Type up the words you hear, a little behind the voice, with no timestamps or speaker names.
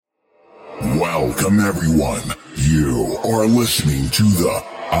Welcome everyone. You are listening to the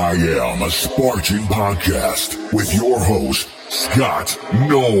I Am a Spartan podcast with your host, Scott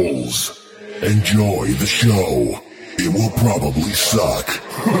Knowles. Enjoy the show. It will probably suck.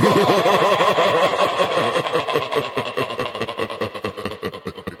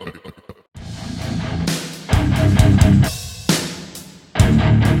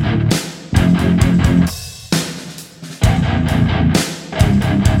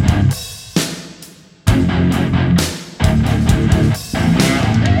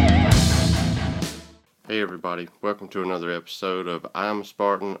 Hey everybody, welcome to another episode of I'm a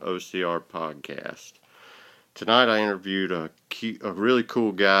Spartan OCR podcast. Tonight I interviewed a really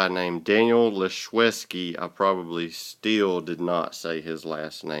cool guy named Daniel Leshweski. I probably still did not say his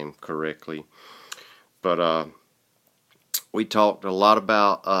last name correctly. But we talked a lot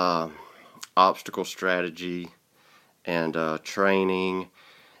about obstacle strategy and training.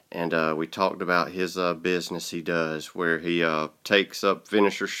 And we talked about his business he does, where he takes up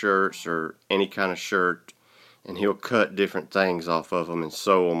finisher shirts or any kind of shirt, and he'll cut different things off of them and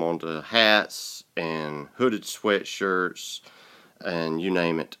sew them onto hats and hooded sweatshirts and you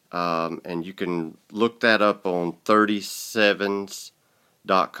name it. And you can look that up on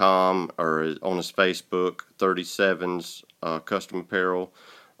 37s.com or on his Facebook, 37s Custom Apparel,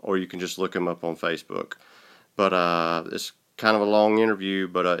 or you can just look him up on Facebook. But it's kind of a long interview,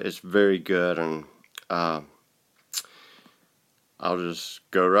 but it's very good, and I'll just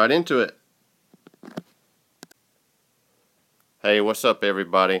go right into it. Hey, what's up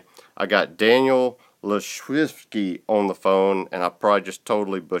everybody? I got Daniel Leshweski on the phone, and I probably just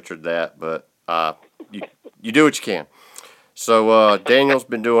totally butchered that, but you do what you can. So Daniel's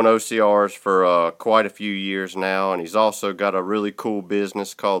been doing OCRs for quite a few years now, and he's also got a really cool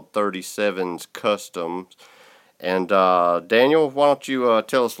business called 37s Customs. And Daniel, why don't you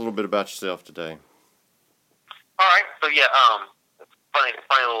tell us a little bit about yourself today? All right. So yeah, funny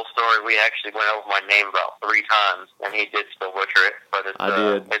little story. We actually went over my name about 3 times, and he did still butcher it. But it's,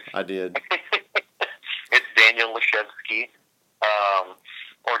 I did. It's Daniel Leshweski,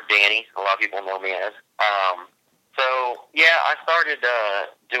 or Danny. A lot of people know me as. So yeah, I started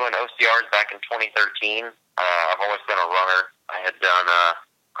doing OCRs back in 2013. I've always been a runner. I had done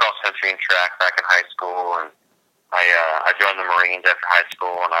cross country and track back in high school, and I joined the Marines after high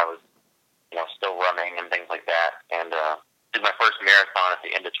school, and I was, still running and things like that. And did my first marathon at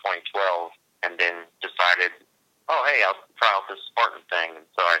the end of 2012, and then decided, oh hey, I'll try out this Spartan thing. And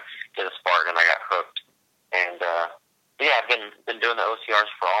so I did a Spartan, and I got hooked. And yeah, I've been doing the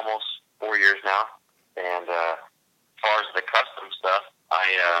OCRs for almost 4 years now. And as far as the custom stuff,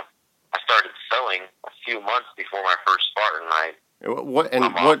 I started sewing a few months before my first Spartan.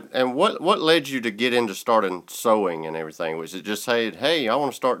 What led you to get into starting sewing and everything? Was it just hey, I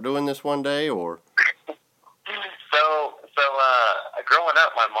want to start doing this one day, or? So growing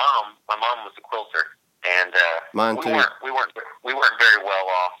up, my mom was a quilter, and mine too. We weren't very well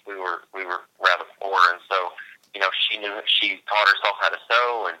off. We were rather poor, and so she taught herself how to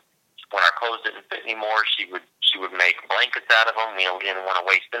sew, and when our clothes didn't fit anymore, she would make blankets out of them. We didn't want to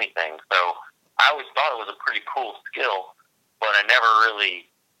waste anything, so I always thought it was a pretty cool skill. But I never really,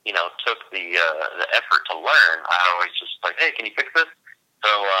 took the effort to learn. I always just like, hey, can you fix this?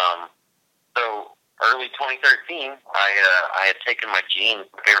 So early 2013, I had taken my jeans,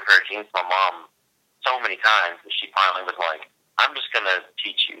 my favorite pair of jeans, to my mom so many times that she finally was like, I'm just gonna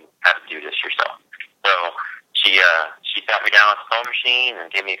teach you how to do this yourself. So she sat me down at the sewing machine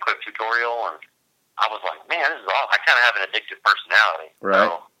and gave me a quick tutorial, and I was like, man, this is awesome. I kind of have an addictive personality, right?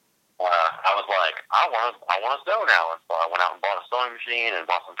 So, I was like, I want to sew now, and so I went out and bought a sewing machine and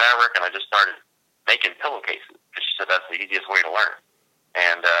bought some fabric, and I just started making pillowcases because she said that's the easiest way to learn.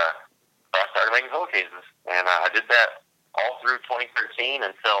 And so I started making pillowcases, and I did that all through 2013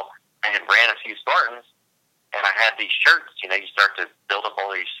 until I had ran a few Spartans, and I had these shirts. You start to build up all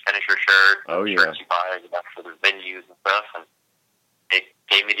these finisher shirts, shirts you buy for the venues and stuff, and it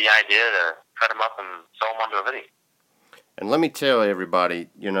gave me the idea to cut them up and sew them onto a hoodie. And let me tell everybody,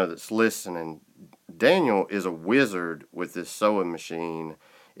 that's listening, Daniel is a wizard with this sewing machine.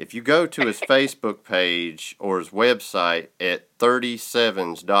 If you go to his Facebook page or his website at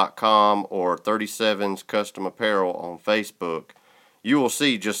 37s.com or 37s Custom Apparel on Facebook, you will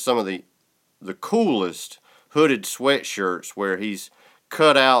see just some of the coolest hooded sweatshirts where he's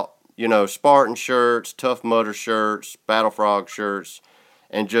cut out, Spartan shirts, Tough Mudder shirts, Battle Frog shirts,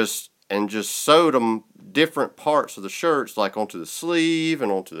 and just sewed them different parts of the shirts, like onto the sleeve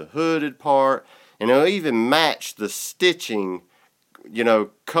and onto the hooded part, and it'll even match the stitching,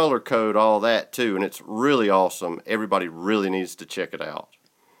 color code, all that too, and it's really awesome. Everybody really needs to check it out.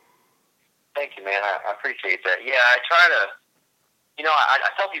 Thank you, man. I appreciate that. Yeah, I try to, I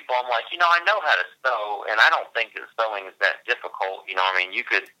tell people, I'm like, I know how to sew, and I don't think that sewing is that difficult. I mean, you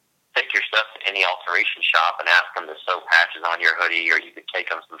could take your stuff to any alteration shop and ask them to sew patches on your hoodie, or you could take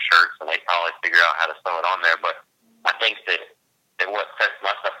them some shirts, and they'd probably figure out how to sew it on there. But I think that what sets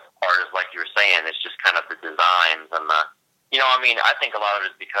my stuff apart is, like you were saying, it's just kind of the designs and the, I think a lot of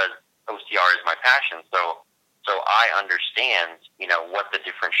it is because OCR is my passion, so I understand, what the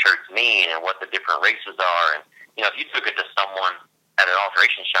different shirts mean and what the different races are. And, if you took it to someone at an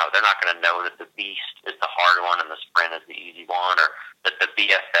alteration shop, they're not going to know that the Beast is the hard one and the Sprint is the easy one, or that the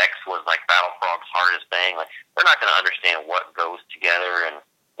BFX was like Battle Frog's hardest thing. Like, they're not going to understand what goes together and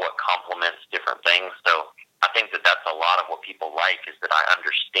what complements different things. So I think that that's a lot of what people like, is that I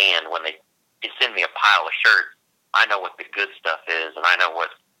understand when they send me a pile of shirts, I know what the good stuff is, and I know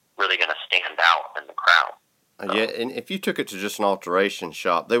what's really going to stand out in the crowd. So. Yeah, and if you took it to just an alteration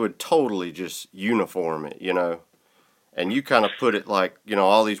shop, they would totally just uniform it, And you kind of put it like,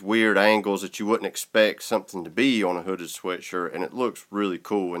 all these weird angles that you wouldn't expect something to be on a hooded sweatshirt, and it looks really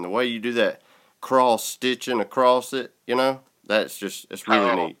cool. And the way you do that cross stitching across it, it's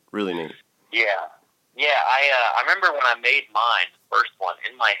really neat, really neat. Yeah. Yeah, I remember when I made mine, the first one,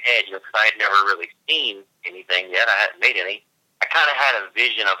 in my head, because I had never really seen anything yet. I hadn't made any. I kind of had a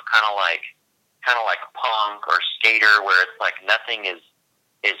vision of kind of like punk or skater, where it's like nothing is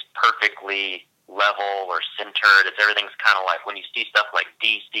perfectly level or centered. Everything's kind of like when you see stuff like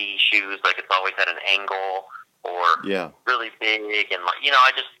DC shoes, like it's always at an angle or really big, and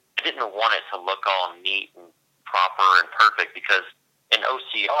I didn't want it to look all neat and proper and perfect, because in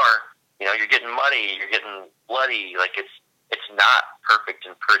OCR, you're getting muddy, you're getting bloody, like it's not perfect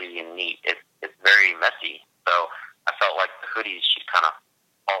and pretty and neat. It's very messy. So I felt like the hoodies should kind of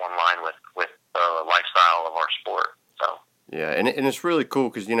fall in line with the lifestyle of our sport. So. Yeah, and it's really cool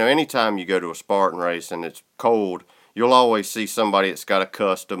because, anytime you go to a Spartan race and it's cold, you'll always see somebody that's got a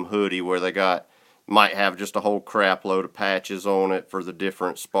custom hoodie where they might have just a whole crap load of patches on it for the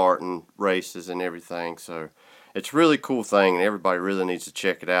different Spartan races and everything. So it's a really cool thing, and everybody really needs to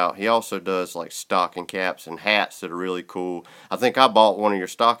check it out. He also does like stocking caps and hats that are really cool. I think I bought one of your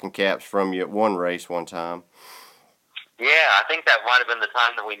stocking caps from you at one race one time. Yeah, I think that might have been the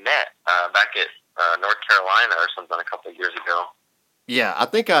time that we met back at North Carolina or something a couple of years ago. Yeah, I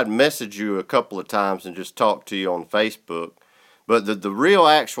think I'd messaged you a couple of times and just talked to you on Facebook. But the real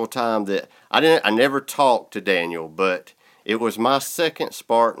actual time that I never talked to Daniel, but it was my second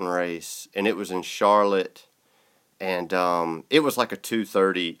Spartan race, and it was in Charlotte, and it was like a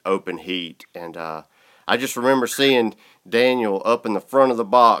 2:30 open heat, and I just remember seeing Daniel up in the front of the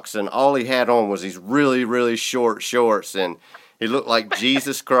box, and all he had on was these really, really short shorts, and he looked like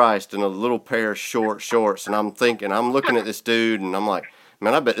Jesus Christ in a little pair of short shorts. And I'm looking at this dude, and I'm like,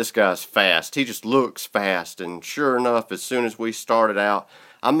 man, I bet this guy's fast. He just looks fast. And sure enough, as soon as we started out,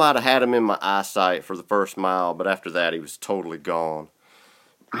 I might have had him in my eyesight for the first mile, but after that, he was totally gone.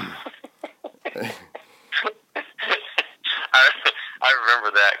 I remember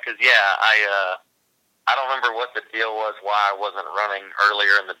that because, I don't remember what the deal was, why I wasn't running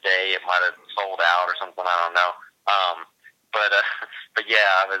earlier in the day. It might have sold out or something. I don't know. But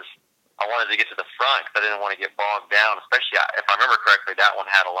yeah, I wanted to get to the front because I didn't want to get bogged down. Especially if I remember correctly, that one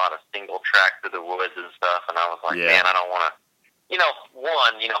had a lot of single track through the woods and stuff. And I was like, man, I don't want to.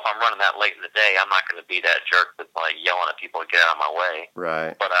 If I'm running that late in the day, I'm not going to be that jerk that's like yelling at people to get out of my way.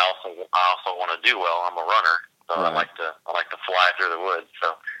 Right. But I also want to do well. I'm a runner, so right. I like to fly through the woods.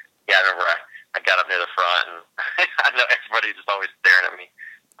 So yeah, I remember I got up near the front, and I know everybody's just always staring at me.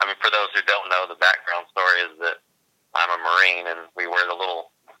 I mean, for those who don't know, the background story is that I'm a Marine, and we wear the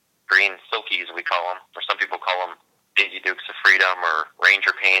little green silkies, we call them, or some people call them Daisy Dukes of Freedom or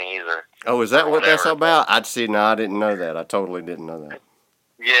Ranger panties. Oh, is that what that's about? I didn't know that. I totally didn't know that.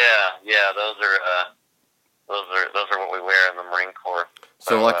 Yeah, those are what we wear in the Marine Corps.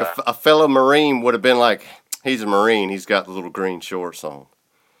 So like a fellow Marine would have been like, he's a Marine, he's got the little green shorts on.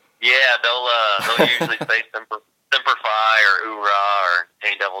 Yeah, they'll usually say Semper Fi or Hoorah or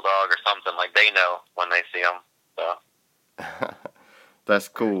Hey Devil Dog or something, like they know when they see them. So. That's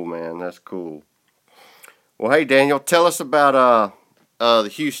cool, man. That's cool. Well, hey, Daniel, tell us about the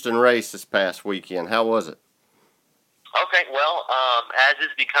Houston race this past weekend. How was it? Okay, well, as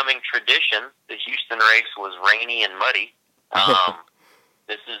is becoming tradition, the Houston race was rainy and muddy.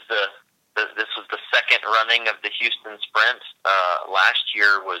 This was the second running of the Houston Sprint. Last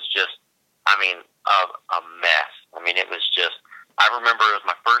year was just, a mess. It was just, I remember it was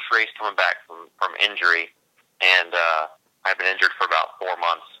my first race coming back from injury, and I've been injured for about 4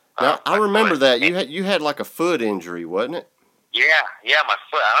 months. Now, I remember that. You had like a foot injury, wasn't it? Yeah, my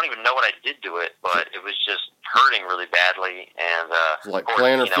foot. I don't even know what I did to it, but it was just hurting really badly. And Like of course,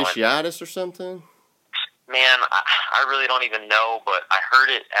 plantar you know, fasciitis or something? man, I really don't even know, but I heard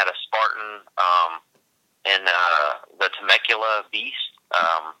it at a Spartan in the Temecula Beast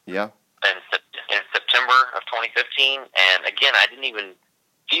Yeah. in September of 2015. And again, I didn't even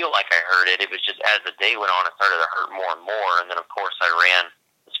feel like I heard it. It was just as the day went on, it started to hurt more and more. And then, of course, I ran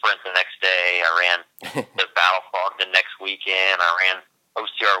the sprint the next day. I ran the Battle Fog the next weekend. I ran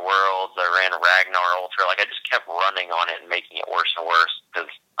OCR Worlds. I ran Ragnar Ultra. Like, I just kept running on it and making it worse and worse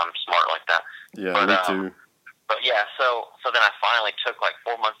because I'm smart like that. Yeah, me too. But yeah, so then I finally took like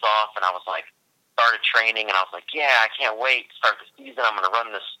 4 months off, and I was like, started training, and I was like, yeah, I can't wait to start the season. I'm going to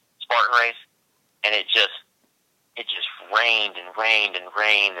run this Spartan race. And it just rained and rained and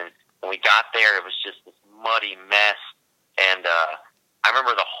rained, and when we got there, it was just this muddy mess. And I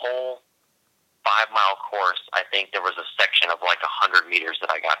remember the whole 5-mile course. I think there was a section of like 100 meters that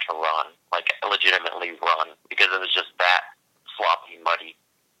I got to run, like legitimately run, because it was just that sloppy, muddy.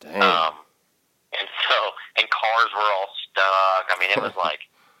 Damn. And cars were all stuck. I mean, it was like,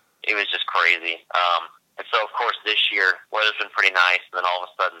 it was just crazy. And so, of course, this year, weather's been pretty nice, and then all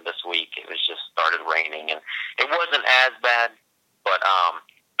of a sudden this week, it was just started raining, and it wasn't as bad, but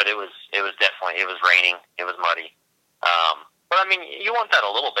it was definitely, it was raining, it was muddy. But I mean, you want that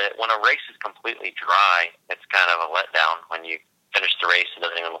a little bit. When a race is completely dry, it's kind of a letdown. When you finish the race, it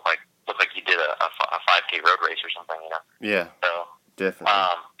doesn't even look like you did a 5K road race or something, you know? Yeah. So definitely.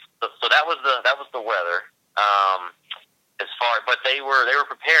 So that was the weather. But they were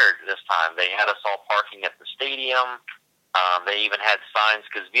prepared this time. They had us all parking at the stadium. They even had signs,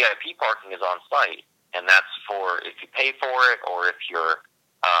 because VIP parking is on site, and that's for if you pay for it or if you're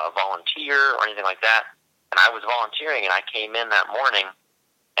a volunteer or anything like that. And I was volunteering, and I came in that morning,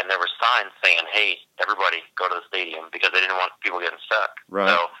 and there were signs saying, "Hey, everybody, go to the stadium," because they didn't want people getting stuck.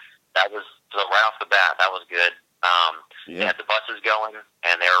 Right. So right off the bat, that was good. They had the buses going,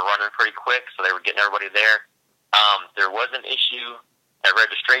 and they were running pretty quick, so they were getting everybody there. There was an issue at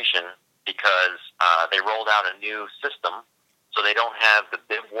registration because they rolled out a new system, so they don't have the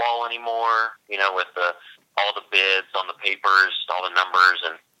bib wall anymore, you know, with all the bibs on the papers, all the numbers,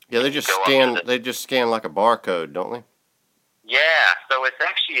 and yeah, they just scan like a barcode, don't they? yeah, so it's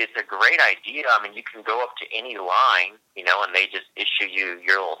a great idea. I mean, you can go up to any line, you know, and they just issue you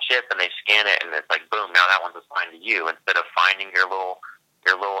your little chip, and they scan it, and it's like, boom, now that one's assigned to you, instead of finding your little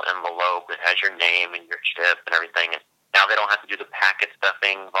envelope that has your name and your chip and everything. And now they don't have to do the packet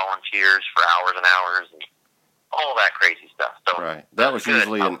stuffing volunteers for hours and hours and all that crazy stuff. So right, that was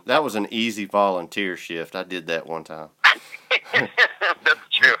usually that was an easy volunteer shift. I did that one time. That's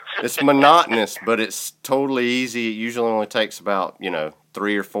true. It's monotonous, but it's totally easy. It usually only takes about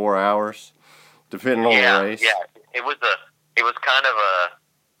 3 or 4 hours, depending on the race. Yeah, it was kind of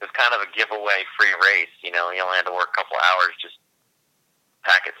a giveaway free race. You know, you only had to work a couple hours just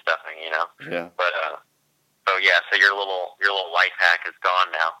packet stuffing. You know. Yeah. But so your little life hack is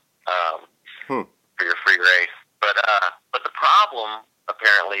gone now for your free race. But the problem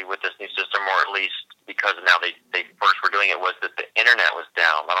apparently with this new system, or at least because now they first were doing it, was that the internet was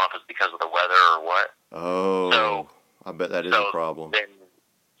down. I don't know if it's because of the weather or what. Oh, so, I bet that is a problem. Then,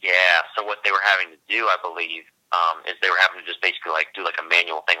 so what they were having to do, I believe, is they were having to just basically do a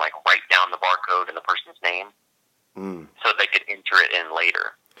manual thing, like write down the barcode and the person's name, so they could enter it in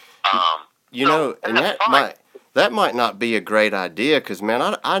later. And that might not be a great idea, because,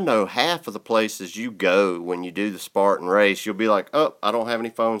 man, I know half of the places you go when you do the Spartan race, you'll be like, oh, I don't have any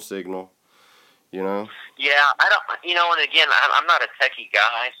phone signal, you know? Yeah, I don't, and again, I'm not a techie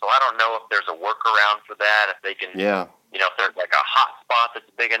guy, so I don't know if there's a workaround for that, if they can, if there's like a hotspot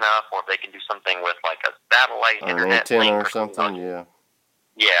that's big enough, or if they can do something with like a satellite internet antenna link or something, yeah.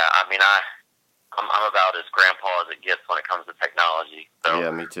 Yeah, I mean, I'm about as grandpa as it gets when it comes to technology. So,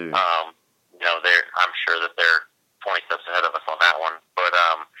 yeah, me too. I'm sure that they're 20 steps ahead of us on that one. But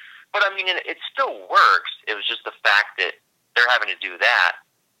I mean, it still works. It was just the fact that they're having to do that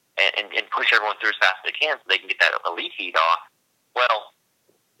and push everyone through as fast as they can so they can get that elite heat off. Well,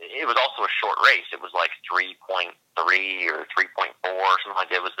 it was also a short race. It was like 3.3 or 3.4 or something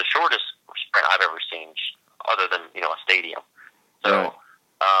like that. It was the shortest sprint I've ever seen, other than a stadium. So,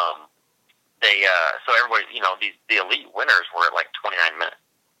 so everybody, the elite winners were at like 29 minutes.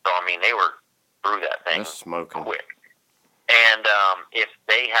 So I mean, they were through that thing quick. And if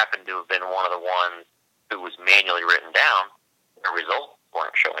they happened to have been one of the ones who was manually written down, the results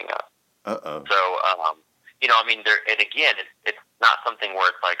weren't showing up. Uh-oh. So, I mean, it's not something where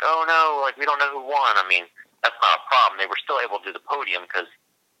it's like, oh no, like we don't know who won. I mean, that's not a problem. They were still able to do the podium because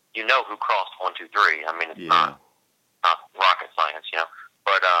who crossed 1, 2, 3. I mean, it's not rocket science,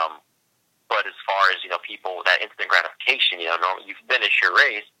 But as far as, people, that instant gratification, normally you finish your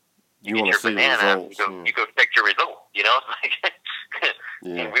race, You get want your to see the banana, results. you go check your results, It's like,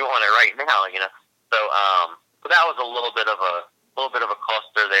 Yeah. we want it right now, So that was a little bit of a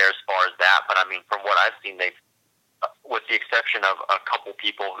cluster there as far as that. But I mean, from what I've seen, they've, with the exception of a couple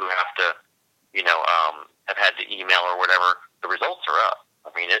people who have to, have had to email or whatever, the results are up.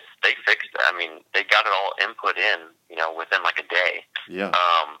 I mean, they fixed it. I mean, they got it all input in, within like a day. Yeah.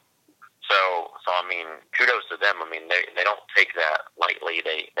 So I mean, kudos to them. I mean, they don't take that lightly.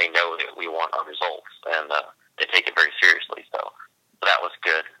 They know that we want our results, and they take it very seriously. So that was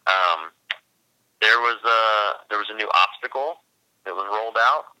good. There was a new obstacle that was rolled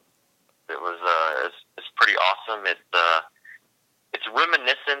out. It was it's pretty awesome. It's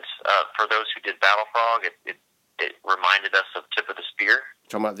reminiscent for those who did Battle Frog. It reminded us of Tip of the Spear.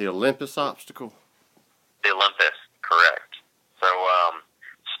 Talking about the Olympus obstacle. The Olympus, correct.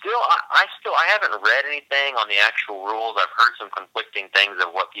 So I haven't read anything on the actual rules. I've heard some conflicting things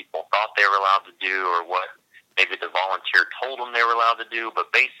of what people thought they were allowed to do, or what maybe the volunteer told them they were allowed to do. But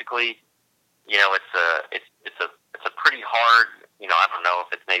basically, it's a pretty hard. I don't know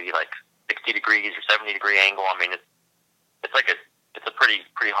if it's maybe like 60 degrees or 70 degree angle. I mean, it's a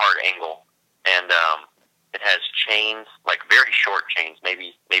pretty hard angle, and it has chains, like very short chains,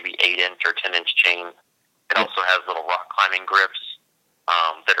 maybe 8-inch or 10-inch chains. It also has little rock climbing grips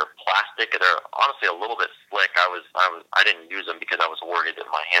that are plastic. They're honestly a little bit slick. I didn't use them because I was worried that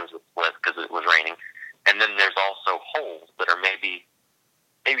my hands would split because it was raining. And then there's also holes that are maybe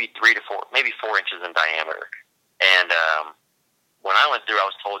 3 to 4, maybe 4 inches in diameter. And when I went through, I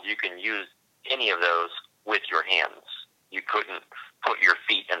was told you can use any of those with your hands. You couldn't put your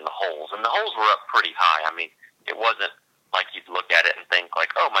feet in the holes. And the holes were up pretty high. I mean, it wasn't like you'd look at it and think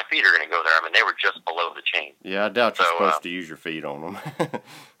like, oh, my feet are going to go there. I mean, they were just below the chain. Yeah, I doubt you're supposed to use your feet on them.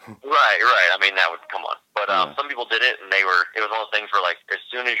 Right. I mean, that would come on. But some people did it, and it was one of those things where, like, as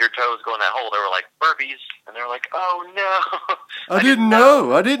soon as your toes go in that hole, they were like, burpees. And they were like, oh, no. I didn't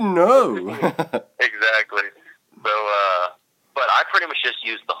know. Exactly. So, but I pretty much just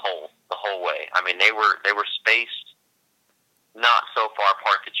used the whole way. I mean, they were spaced not so far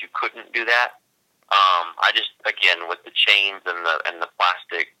apart that you couldn't do that. I just, again, with the chains and the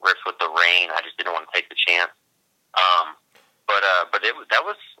plastic grips with the rain, I just didn't want to take the chance. But that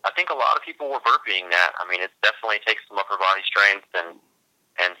was, I think a lot of people were burpeeing that. I mean, it definitely takes some upper body strength and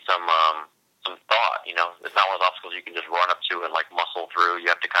some thought. It's not one of those obstacles you can just run up to and like muscle through. You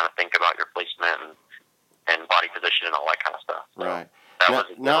have to kind of think about your placement and body position and all that kind of stuff. So right.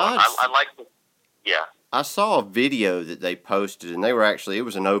 I like the, yeah. I saw a video that they posted, and it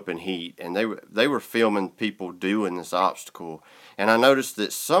was an open heat, and they were filming people doing this obstacle, and I noticed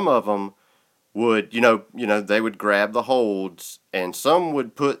that some of them would, they would grab the holds, and some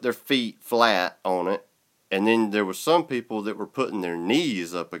would put their feet flat on it, and then there was some people that were putting their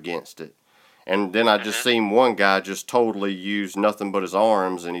knees up against it, and then I just seen one guy just totally use nothing but his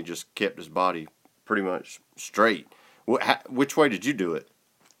arms, and he just kept his body pretty much straight. Which way did you do it?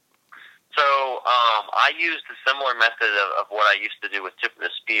 So I used a similar method of what I used to do with Tip of the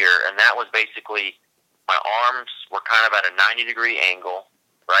Spear, and that was basically my arms were kind of at a 90-degree angle,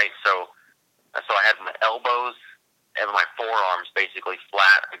 right? So I had my elbows and my forearms basically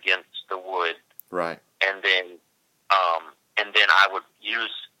flat against the wood, right? And then I would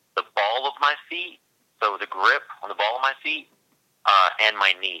use the ball of my feet, so the grip on the ball of my feet, and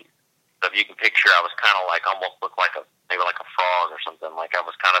my knees. So if you can picture, I was kind of like almost looked like maybe like a frog or something. Like I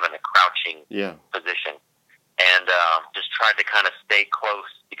was kind of in a crouching position, and just tried to kind of stay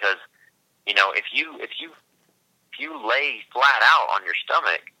close because if you lay flat out on your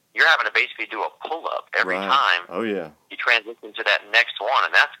stomach, you're having to basically do a pull up every time. Oh yeah. You transition to that next one,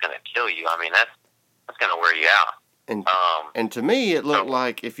 and that's going to kill you. I mean, that's going to wear you out. And to me, it looked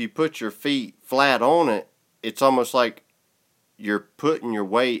like if you put your feet flat on it, it's almost like you're putting your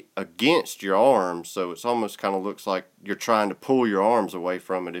weight against your arms, so it's almost kind of looks like you're trying to pull your arms away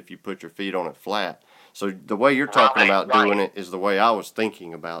from it if you put your feet on it flat. So the way you're talking about doing it is the way I was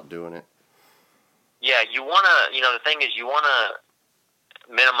thinking about doing it. Yeah, you want to, the thing is you want to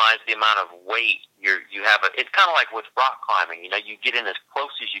minimize the amount of weight you have. It's kind of like with rock climbing, you get in as close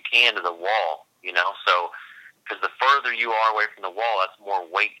as you can to the wall, so because the further you are away from the wall, that's more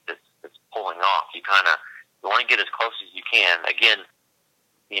weight that's pulling off. You want to get as close as you can. Again,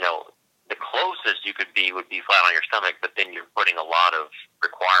 the closest you could be would be flat on your stomach, but then you're putting a lot of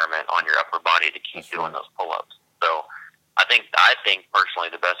requirement on your upper body to keep doing those pull-ups. So I think personally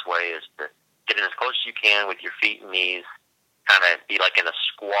the best way is to get in as close as you can with your feet and knees, kind of be like in a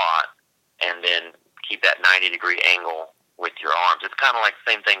squat, and then keep that 90-degree angle with your arms. It's kind of like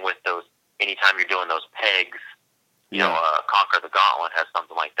the same thing with those. Anytime you're doing those pegs, you know, Conquer the Gauntlet has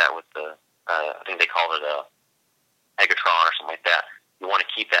something like that with the. I think they call it a Pegatron or something like that. You want to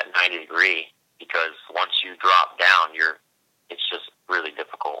keep that 90 degree because once you drop down, it's just really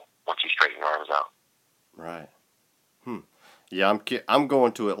difficult once you straighten your arms out. Right. Yeah, I'm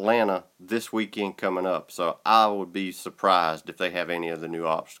going to Atlanta this weekend coming up, so I would be surprised if they have any of the new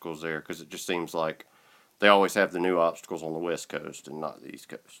obstacles there, because it just seems like they always have the new obstacles on the West Coast and not the East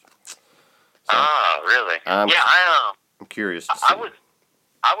Coast. So Really? I'm curious to see.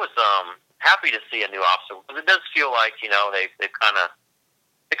 I was happy to see a new obstacle, because it does feel like, you know, they kind of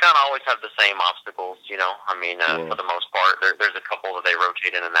always have the same obstacles, you know. I mean, for the most part, there's a couple that they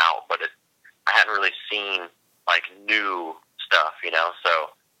rotate in and out, but I hadn't really seen like new stuff, you know. So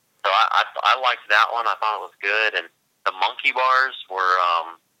I liked that one. I thought it was good, and the monkey bars were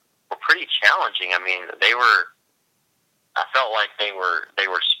pretty challenging. I mean, I felt like they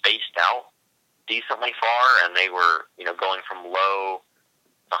were spaced out decently far, and they were, you know, going from low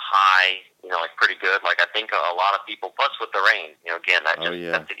to high, you know, like pretty good. Like I think a lot of people, plus with the rain, you know, again, that's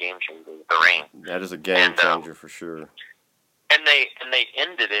a game changer, the rain. That is a game changer for sure. And they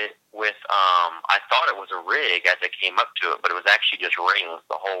ended it with, I thought it was a rig as it came up to it, but it was actually just rings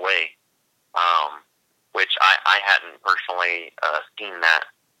the whole way, which I hadn't personally seen that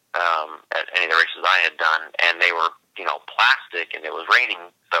at any of the races I had done. And they were, you know, plastic, and it was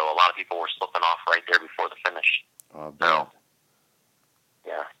raining, so a lot of people were slipping off right there before the finish. Oh, I bet. So,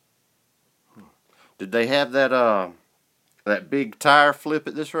 yeah. Did they have that big tire flip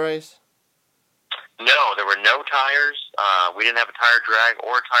at this race? No, there were no tires. We didn't have a tire drag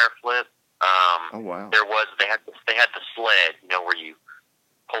or a tire flip. Oh wow! They had the sled, you know, where you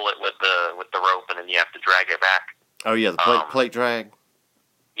pull it with the rope, and then you have to drag it back. Oh yeah, the plate drag.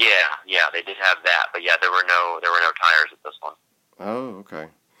 Yeah, they did have that, but yeah, there were no tires at this one. Oh, okay.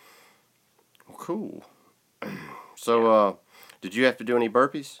 Well, cool. So, did you have to do any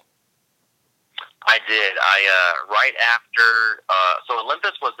burpees? I did. Right after, so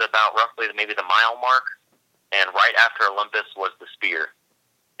Olympus was about roughly maybe the mile mark, and right after Olympus was the spear.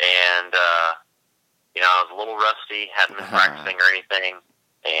 And, you know, I was a little rusty, hadn't been practicing or anything,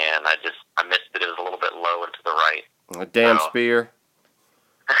 and I missed it. It was a little bit low and to the right. A damn spear.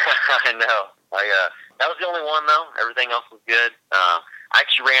 I know. That was the only one, though. Everything else was good. I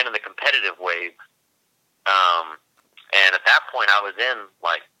actually ran in the competitive wave, and at that point I was in,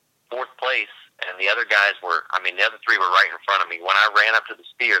 like, 4th place. And the other guys the other 3 were right in front of me. When I ran up to the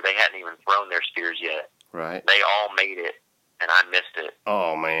spear, they hadn't even thrown their spears yet. Right. They all made it, and I missed it.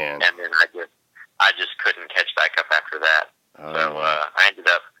 Oh, man. And then I just couldn't catch back up after that. Oh, so I ended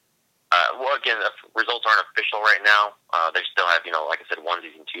up, well, again, the results aren't official right now. They still have, you know, like I said,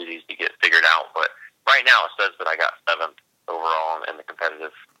 onesies and twosies to get figured out. But right now it says that I got 7th overall in the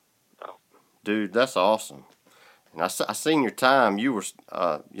competitive. So. Dude, that's awesome. And I seen your time. You were,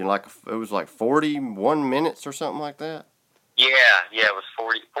 you know, it was like 41 minutes or something like that. Yeah, it was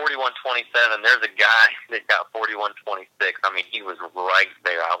 41:27. There's a guy that got 41:26. I mean, he was right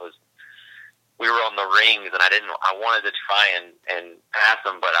there. We were on the rings, and I wanted to try and pass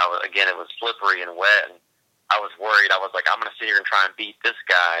him, but it was slippery and wet, and I was worried. I was like, I'm going to sit here and try and beat this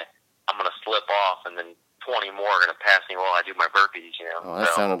guy. I'm going to slip off, and then 20 more are going to pass me while I do my burpees, you know. Oh,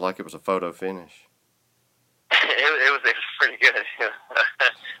 that sounded like it was a photo finish. It was pretty good.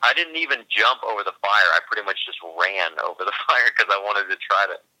 I didn't even jump over the fire. I pretty much just ran over the fire because I wanted to try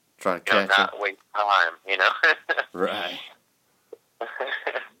to catch not waste time, you know. Right.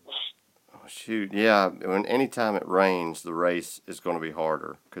 Oh, shoot, yeah. Anytime it rains, the race is going to be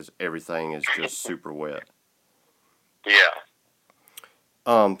harder because everything is just super wet.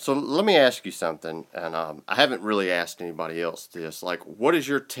 Yeah. So let me ask you something, and I haven't really asked anybody else this. Like, what is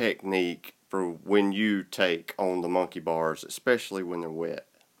your technique for when you take on the monkey bars, especially when they're wet?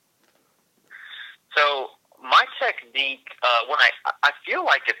 So my technique, when I feel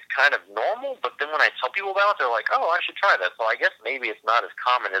like it's kind of normal, but then when I tell people about it, they're like, "Oh, I should try that." So I guess maybe it's not as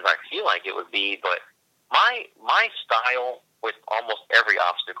common as I feel like it would be. But my style with almost every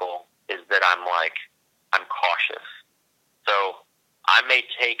obstacle is that I'm cautious. So I may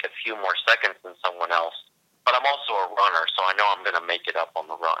take a few more seconds than someone else, but I'm also a runner, so I know I'm going to make it up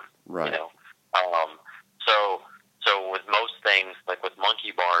on the run. Right. You know. So with most things, like with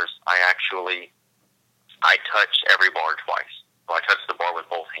monkey bars, I touch every bar twice. So I touch the bar with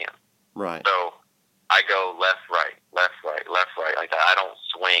both hands. Right. So I go left, right, left, right, left, right, like that. I don't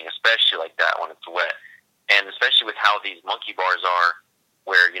swing, especially like that when it's wet. And especially with how these monkey bars are,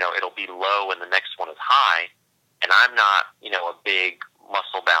 where, you know, it'll be low and the next one is high, and I'm not, you know, a big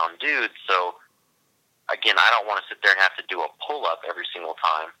muscle-bound dude, so again, I don't want to sit there and have to do a pull-up every single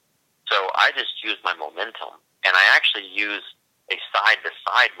time. So I just use my momentum, and I actually use a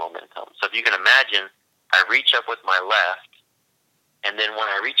side-to-side momentum. So if you can imagine, I reach up with my left, and then when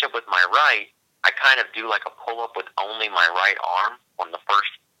I reach up with my right, I kind of do like a pull-up with only my right arm on the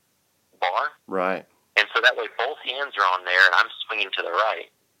first bar. Right. And so that way both hands are on there, and I'm swinging to the right.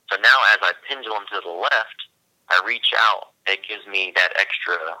 So now as I pendulum to the left, I reach out. It gives me that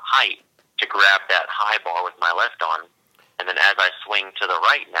extra height to grab that high bar with my left arm. And then as I swing to the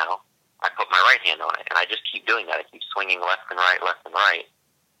right now, I put my right hand on it. And I just keep doing that. I keep swinging left and right, left and right.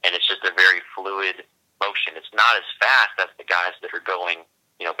 And it's just a very fluid motion. It's not as fast as the guys that are going,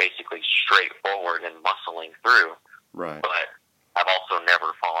 basically straight forward and muscling through. Right. But I've also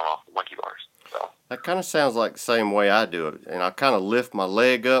never fallen off the monkey bars. So that kind of sounds like the same way I do it. And I kind of lift my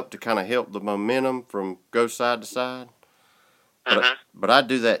leg up to kind of help the momentum from go side to side. But I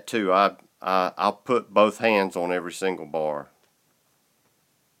do that too. I'll put both hands on every single bar.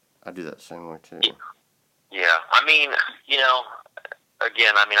 I do that the same way too. Yeah.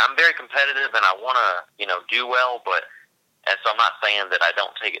 Again, I'm very competitive and I want to, do well, and so I'm not saying that I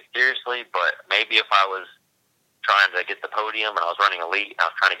don't take it seriously, but maybe if I was trying to get the podium and I was running elite and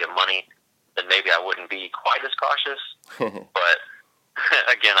I was trying to get money, then maybe I wouldn't be quite as cautious. But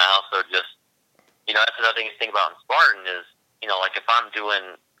again, I also just, that's another thing to think about in Spartan is, like if I'm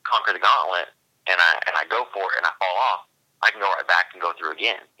doing Conquer the Gauntlet and I go for it and I fall off, I can go right back and go through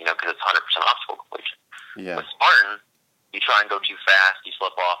again, because it's 100% obstacle completion. Yeah. With Spartan, you try and go too fast, you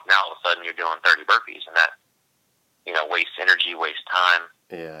slip off, now all of a sudden you're doing 30 burpees, and that, wastes energy, wastes time.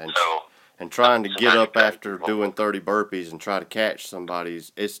 Yeah, and and trying to get up after doing 30 burpees and try to catch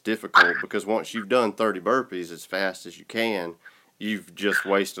somebody's, it's difficult because once you've done 30 burpees as fast as you can, you've just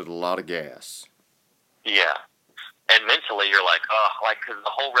wasted a lot of gas. Yeah. And mentally you're like, because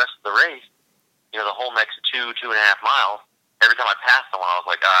the whole rest of the race, the whole next 2.5 miles, every time I passed someone, I was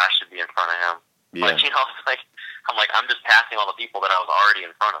like, I should be in front of him. Yeah. I'm just passing all the people that I was already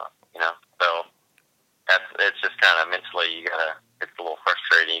in front of, so it's just kind of mentally, it's a little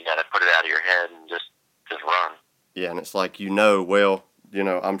frustrating. You got to put it out of your head and just run. Yeah, and it's like,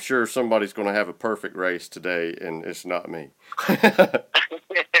 I'm sure somebody's going to have a perfect race today, and it's not me.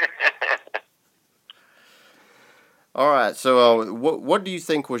 All right, so what do you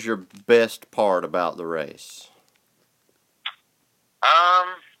think was your best part about the race?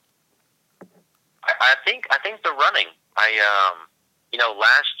 I think the running.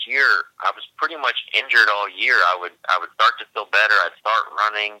 Last year I was pretty much injured all year. I would start to feel better. I'd start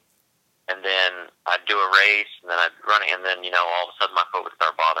running, and then I'd do a race, and then I'd run, and then all of a sudden my foot would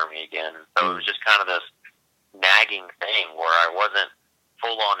start bothering me again. So it was just kind of this nagging thing where I wasn't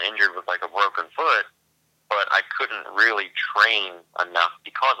full on injured with like a broken foot, but I couldn't really train enough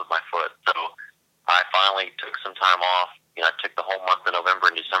because of my foot. So I finally took some time off. I took the whole month of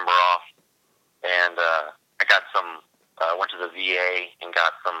November and December off, and I got went to the VA and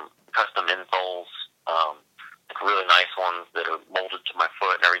got some custom insoles, really nice ones that are molded to my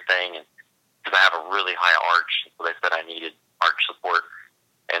foot and everything, and because I have a really high arch, so they said I needed arch support,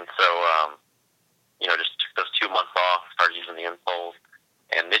 and so just took those 2 months off, started using the insoles,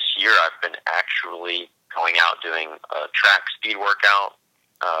 and this year I've been actually going out doing a track speed workout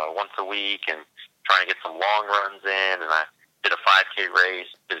once a week and trying to get some long runs in, and I did a 5K race,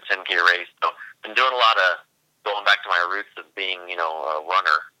 did a 10K race, so I've been doing a lot of going back to my roots of being, a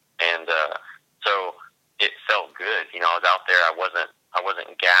runner, and so it felt good. I was out there. I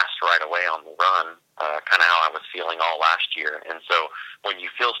wasn't gassed right away on the run, kind of how I was feeling all last year. And so when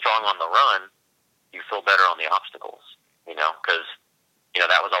you feel strong on the run, you feel better on the obstacles. Because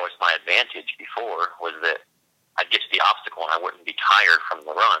that was always my advantage before, was that I'd get to the obstacle and I wouldn't be tired from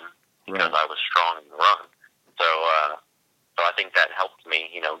the run because I was strong in the run. So I think that helped me,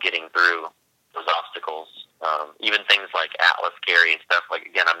 getting through those obstacles. Even things like Atlas carry and stuff, like,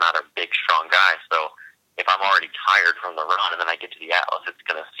 again, I'm not a big, strong guy, so if I'm already tired from the run and then I get to the Atlas, it's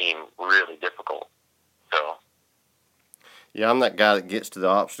going to seem really difficult. So, yeah, I'm that guy that gets to the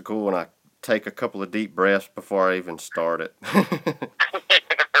obstacle and I take a couple of deep breaths before I even start it.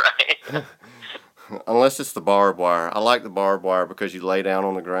 Right. Unless it's the barbed wire. I like the barbed wire because you lay down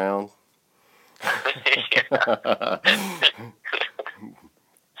on the ground.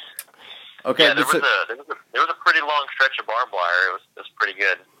 Okay, yeah, there was a pretty long stretch of barbed wire. It was pretty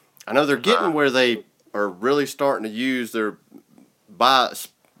good. I know they're getting where they are really starting to use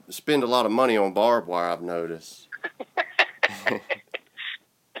spend a lot of money on barbed wire, I've noticed.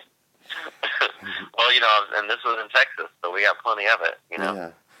 Well, and this was in Texas, so we got plenty of it,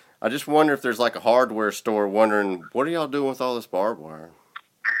 Yeah. I just wonder if there's like a hardware store wondering, what are y'all doing with all this barbed wire?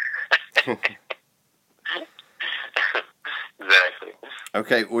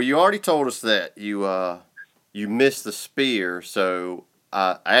 Okay, well, you already told us that you missed the spear, so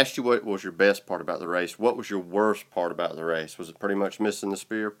I asked you what was your best part about the race. What was your worst part about the race? Was it pretty much missing the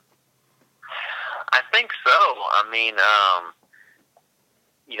spear? I think so. I mean,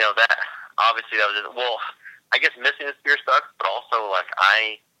 that obviously that was well. I guess missing the spear sucks, but also like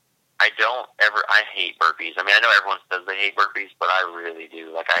I hate burpees. I mean, I know everyone says they hate burpees, but I really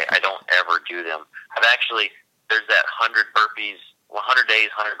do. Like I don't ever do them. There's that 100 burpees, 100 days,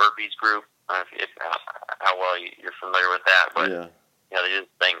 100 burpees group. I don't know how well you're familiar with that, but Yeah. they do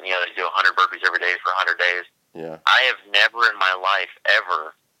this thing. They do 100 burpees every day for 100 days. Yeah. I have never in my life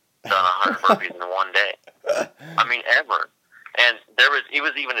ever done 100 burpees in one day. I mean, ever. And it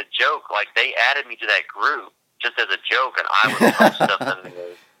was even a joke. Like they added me to that group just as a joke, and I would post stuff in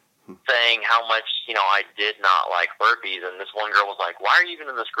there saying how much I did not like burpees. And this one girl was like, "Why are you even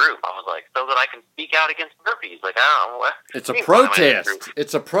in this group?" I was like, "So that I can speak out against burpees." Like I don't know what. It's a protest.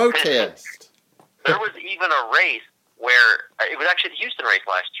 It's a protest. There was even a race where it was actually the Houston race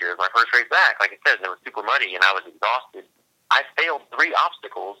last year. It was my first race back. Like I said, and it was super muddy, and I was exhausted. I failed 3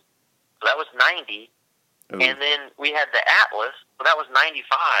 obstacles, so that was 90. Ooh. And then we had the Atlas, so that was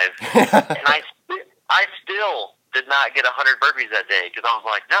 95. And I still did not get 100 burpees that day because I was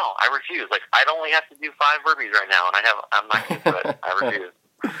like, no, I refuse. Like I'd only have to do 5 burpees right now, and I'm not going to do it. I refuse.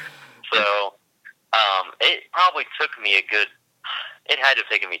 So it probably took me it had to have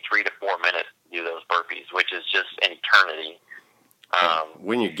taken me 3 to 4 minutes to do those burpees, which is just an eternity.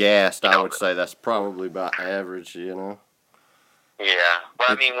 When you're gassed, I would say that's probably about average, Yeah, but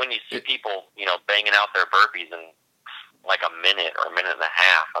I mean, when you see people, banging out their burpees in like a minute or a minute and a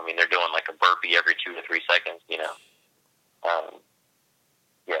half, I mean, they're doing like a burpee every 2 to 3 seconds, Yeah,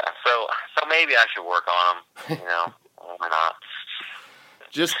 so maybe I should work on them, why not?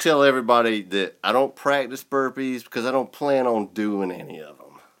 Just tell everybody that I don't practice burpees because I don't plan on doing any of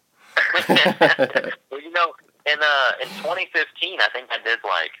them. Well, in 2015, I think I did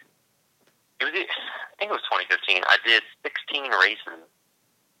I think it was 2015. I did 16 races,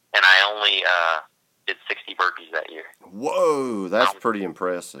 and I only did 60 burpees that year. Whoa, that's pretty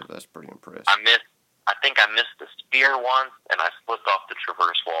impressive. I think I missed the spear once, and I slipped off the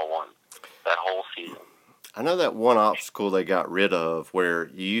traverse wall once that whole season. I know that one obstacle they got rid of where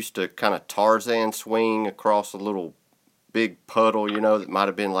you used to kind of Tarzan swing across a little big puddle, that might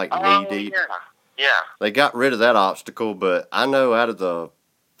have been like knee deep. Yeah. They got rid of that obstacle, but I know out of the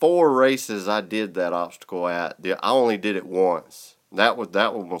 4 races I did that obstacle at, I only did it once. That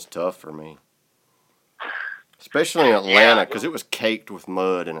one was tough for me. Especially in Atlanta, because it was caked with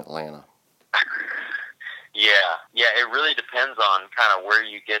mud in Atlanta. Yeah, it really depends on kind of where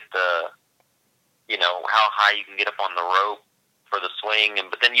you get how high you can get up on the rope for the swing,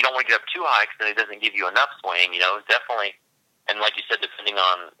 but then you don't want to get up too high because then it doesn't give you enough swing. Definitely, and like you said, depending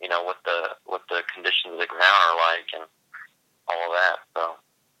on what the conditions of the ground are like and all of that. So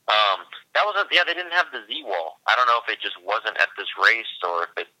that was they didn't have the Z wall. I don't know if it just wasn't at this race or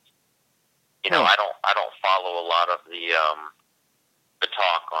if it's I don't follow a lot of the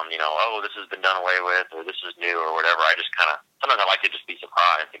talk on this has been done away with or this is new or whatever. I just sometimes I like to just be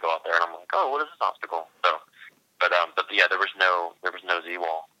surprised to go out there and I'm like, oh, what is this obstacle? So, but yeah, there was no Z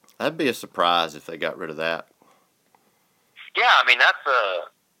wall. That'd be a surprise if they got rid of that. Yeah, I mean that's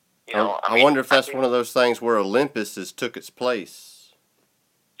I wonder if that's one of those things where Olympus has took its place.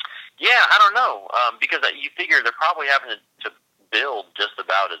 Yeah, I don't know because you figure they're probably having to build just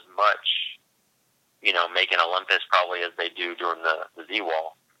about as much. Making Olympus probably as they do during the Z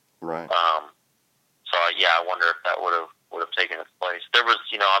wall. Right. So yeah, I wonder if that would have taken its place. There was,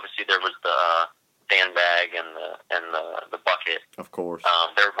 obviously there was the sandbag and the bucket. Of course.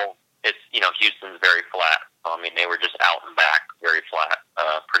 They're both. It's Houston's very flat. I mean, they were just out and back, very flat,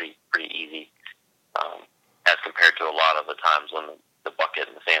 pretty easy, as compared to a lot of the times when the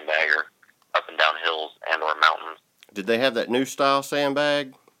bucket and the sandbag are up and down hills and or mountains. Did they have that new style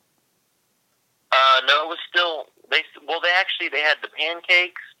sandbag? No, it was still they had the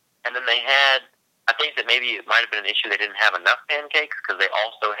pancakes, and then they had. I think that maybe it might have been an issue they didn't have enough pancakes because they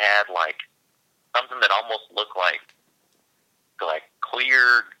also had something that almost looked like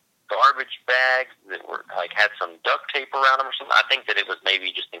clear garbage bags that were had some duct tape around them or something. I think that it was maybe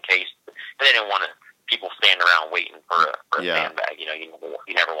just in case they didn't want people standing around waiting for a sandbag. You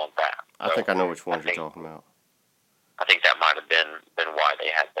never want that. I think I know which ones you're talking about. I think that might have been why they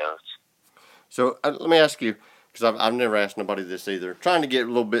had those. So let me ask you, because I've never asked nobody this either, trying to get a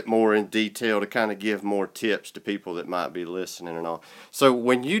little bit more in detail to kind of give more tips to people that might be listening and all. So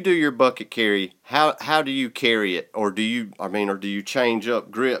when you do your bucket carry, how do you carry it, or do you change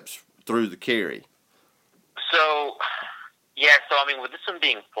up grips through the carry? So, Yeah, so I mean, with this one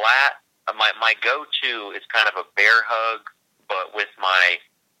being flat, my go-to is kind of a bear hug, but with my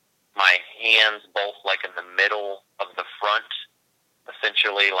hands both like in the middle of the front,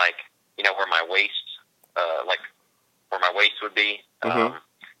 essentially like, you know, where my waist, like where my waist would be. Mm-hmm.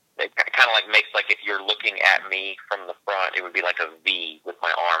 It kind of like makes like if you're looking at me from the front, it would be like a V with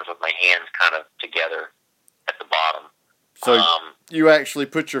my arms, with my hands kind of together at the bottom. So you actually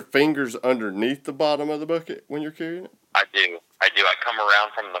put your fingers underneath the bottom of the bucket when you're carrying it? I do. I come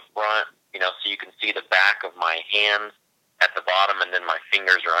around from the front, you know, so you can see the back of my hands at the bottom, and then my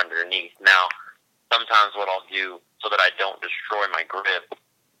fingers are underneath. Now, sometimes what I'll do so that I don't destroy my grip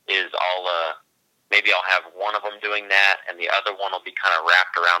is maybe I'll have one of them doing that, and the other one will be kind of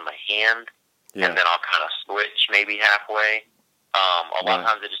wrapped around my hand, and then I'll kind of switch maybe halfway. A lot of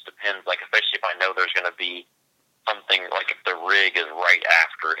times it just depends, like especially if I know there's going to be something, like if the rig is right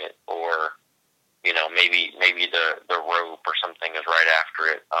after it, or you know, maybe the rope or something is right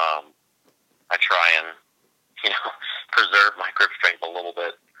after it. I try and, you know, preserve my grip strength a little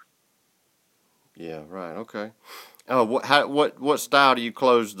bit. Yeah, right. Okay. Oh, what style do you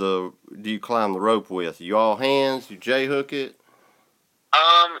climb the rope with? You all hands? You J hook it?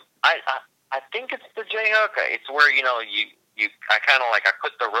 I think it's the J hook. It's where, you know, I kind of like, I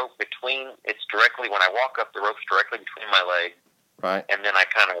put the rope between. It's directly when I walk up, the rope's directly between my legs. Right. And then I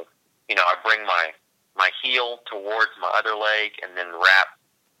kind of, you know, I bring my heel towards my other leg, and then wrap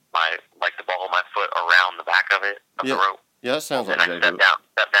the ball of my foot around the back of it, the rope. Yeah, that sounds like J hook.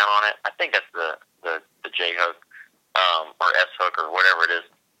 Step down on it. I think that's the J hook, or S hook, or whatever it is.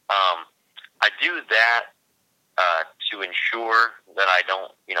 I do that to ensure that I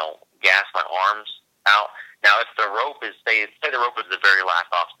don't, you know, gas my arms out. Now, if the rope is, say the rope is the very last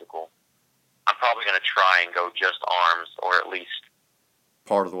obstacle, I'm probably going to try and go just arms, or at least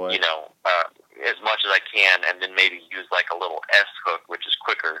part of the way, you know, as much as I can, and then maybe use like a little S hook, which is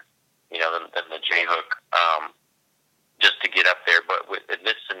quicker, you know, than the J hook, just to get up there. But in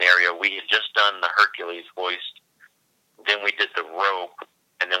this scenario, we had just done the Hercules hoist, then we did the rope,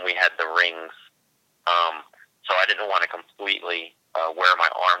 and then we had the rings. So I didn't want to completely wear my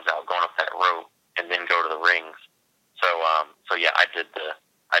arms out going up that rope and then go to the rings. So yeah, I did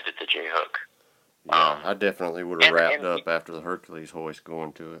the J hook. Yeah, I definitely would have wrapped up after the Hercules hoist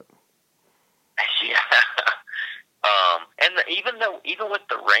going to it. Yeah. And even with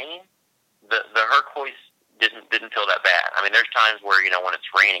the rain, the Herc hoist didn't feel that bad. I mean, there's times where, you know, when it's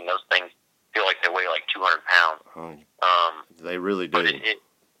raining, those things feel like they weigh like 200 pounds. They really do. But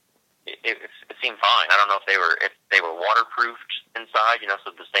it seemed fine. I don't know if they were waterproofed inside, you know,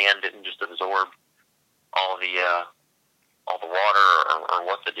 so the sand didn't just absorb all the water, or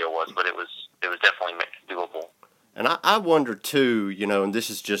what the deal was, but it was definitely doable. And I wonder too, you know, and this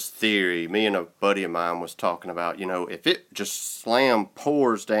is just theory. Me and a buddy of mine was talking about, you know, if it just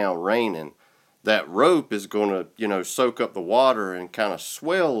pours down raining, that rope is going to, you know, soak up the water and kind of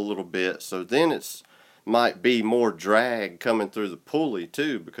swell a little bit. So then it's might be more drag coming through the pulley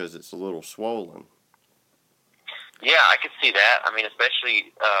too, because it's a little swollen. Yeah, I could see that. I mean,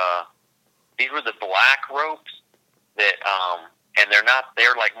 especially these were the black ropes that, and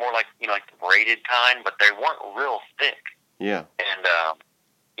they're like more like, you know, like the braided kind, but they weren't real thick. Yeah. And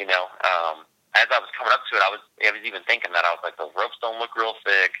you know, as I was coming up to it, I was even thinking that I was like, those ropes don't look real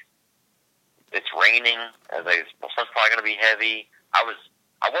thick. It's raining. So it's probably going to be heavy. I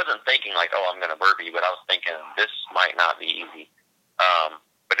wasn't thinking like, oh, I'm going to burpee, but I was thinking this might not be easy.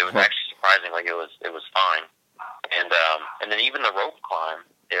 But it was actually surprisingly, it was fine. And then even the rope climb,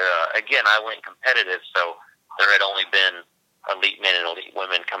 again, I went competitive, so there had only been elite men and elite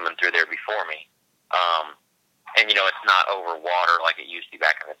women coming through there before me. And you know, it's not over water like it used to be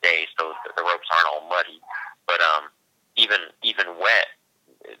back in the day, so the ropes aren't all muddy. But even wet,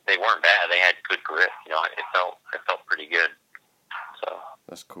 they weren't bad. They had good grip. You know, it felt pretty good. So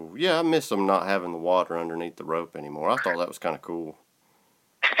that's cool. Yeah, I miss them not having the water underneath the rope anymore. I thought that was kind of cool.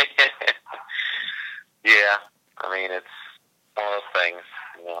 Yeah, I mean, it's one of those things.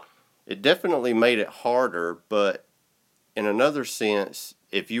 You know. It definitely made it harder, but in another sense,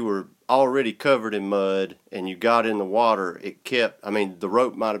 if you were already covered in mud and you got in the water, it kept, I mean, the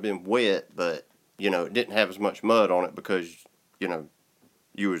rope might have been wet, but, you know, it didn't have as much mud on it because, you know,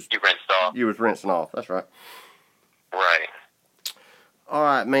 you was rinsing off. That's right. Right. All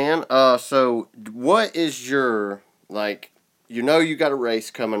right, man. So what is your, like, you know you got a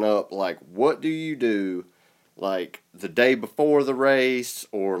race coming up, like, what do you do, like, the day before the race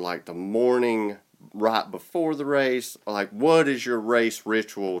or, like, the morning right before the race? Like, what is your race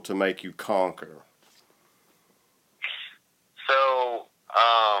ritual to make you conquer? So,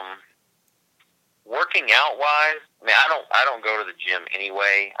 work working out wise, I mean, I don't go to the gym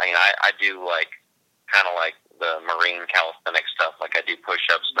anyway. I mean, I do like kind of like the marine calisthenic stuff. Like I do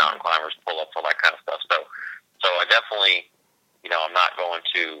push-ups, mountain climbers, pull-ups, all that kind of stuff. So I definitely, I'm not going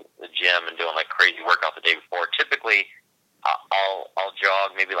to the gym and doing like crazy workout the day before. Typically, I'll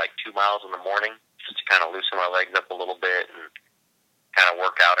jog maybe like 2 miles in the morning just to kind of loosen my legs up a little bit and kind of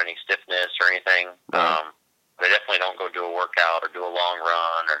work out any stiffness or anything. Right. But I definitely don't go do a workout or do a long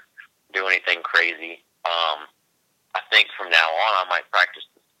run or do anything crazy. I think from now on I might practice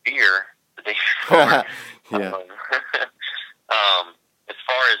the spear the day before. Yeah. As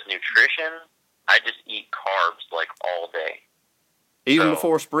far as nutrition, I just eat carbs like all day. Even So,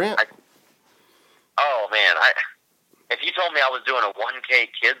 before sprint? Oh man, if you told me I was doing a 1K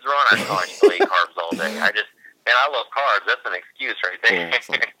kids run, I'd probably still eat carbs all day. I love carbs. That's an excuse right there. Yeah, it's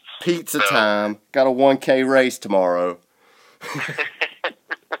like pizza time. Got a 1K race tomorrow.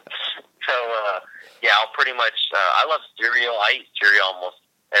 Yeah, I'll pretty much, I love cereal. I eat cereal almost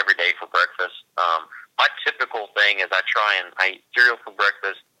every day for breakfast. My typical thing is I eat cereal for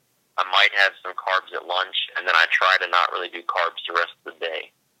breakfast. I might have some carbs at lunch, and then I try to not really do carbs the rest of the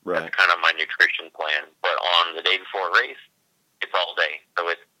day. Right. That's kind of my nutrition plan. But on the day before a race, it's all day. So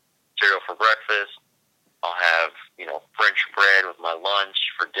it's cereal for breakfast. I'll have, French bread with my lunch.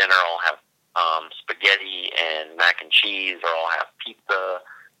 For dinner, I'll have spaghetti and mac and cheese, or I'll have pizza.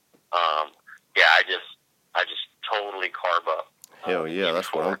 Yeah, I just totally carb up. Hell yeah,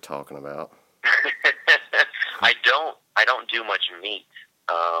 that's what I'm talking about. I don't do much meat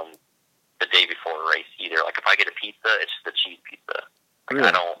the day before a race either. Like if I get a pizza, it's just a cheese pizza. Like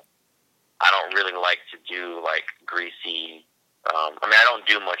Really? I don't really like to do like greasy. I don't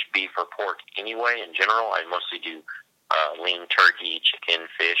do much beef or pork anyway. In general, I mostly do lean turkey, chicken,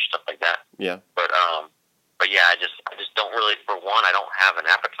 fish, stuff like that. Yeah. But yeah, I just don't really. For one, I don't have an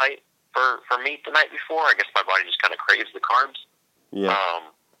appetite for meat the night before. I guess my body just kind of craves the carbs. Yeah.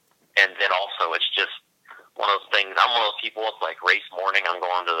 And then also it's just one of those things. I'm one of those people. It's like race morning. I'm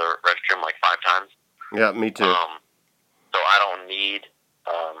going to the restroom like 5 times. Yeah, me too. So I don't need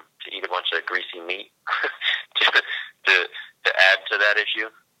to eat a bunch of greasy meat to add to that issue.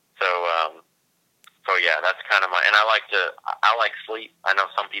 So yeah, that's kind of and I like sleep. I know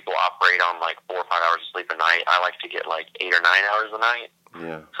some people operate on like 4 or 5 hours of sleep a night. I like to get like 8 or 9 hours a night.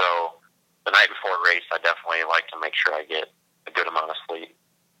 Yeah. So the night before a race, I definitely like to make sure I get a good amount of sleep.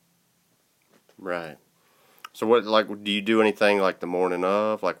 Right. So what, like, do you do anything like the morning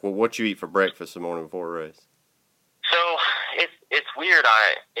of? Like, what you eat for breakfast the morning before a race? So it's weird.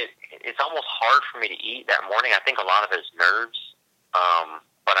 It's almost hard for me to eat that morning. I think a lot of it is nerves,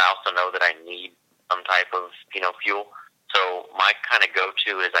 but I also know that I need some type of fuel. So my kind of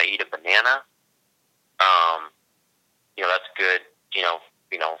go-to is I eat a banana. That's good.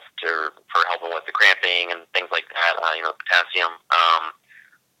 For helping with the cramping and things like that. Potassium.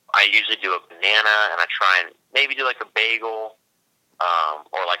 I usually do a banana, and I try and maybe do like a bagel,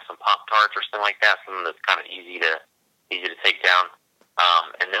 or like some Pop-Tarts or something like that. Something that's kind of easy to take down.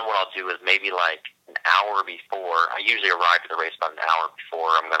 And then what I'll do is maybe like an hour before. I usually arrive at the race about an hour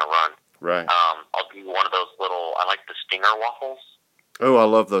before I'm going to run. Right. I'll do one of those little. I like the Stinger waffles. Oh, I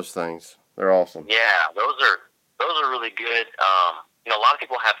love those things. They're awesome. Yeah, those are really good. A lot of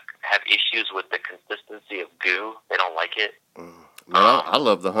people have issues with the consistency of goo. They don't like it. Man, I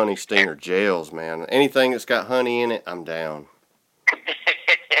love the Honey Stinger gels, man. Anything that's got honey in it, I'm down.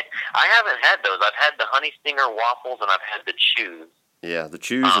 I haven't had those. I've had the Honey Stinger waffles, and I've had the chews. Yeah, the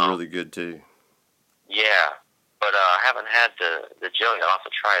chews are really good too. Yeah, but I haven't had the jelly. I'll have to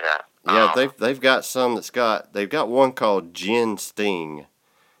try that. Yeah, they've got some they've got one called Gin Sting,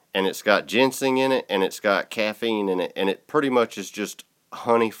 and it's got ginseng in it, and it's got caffeine in it, and it pretty much is just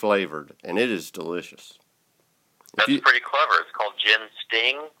honey flavored, and it is delicious. That's pretty clever. It's called Gin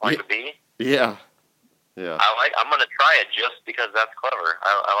Sting, like a bee. Yeah, yeah. I'm gonna try it just because that's clever.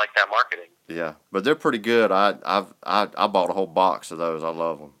 I like that marketing. Yeah, but they're pretty good. I bought a whole box of those. I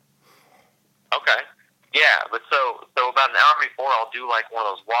love them. Okay. Yeah, but so about an hour before, I'll do like one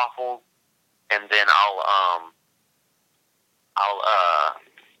of those waffles, and then I'll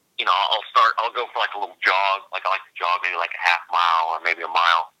go for like a little jog. Like I like to jog maybe like a half mile or maybe a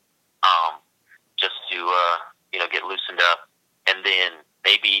mile, just to get loosened up, and then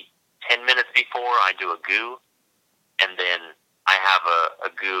maybe 10 minutes before I do a goo, and then I have a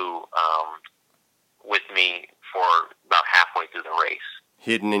goo with me for about halfway through the race.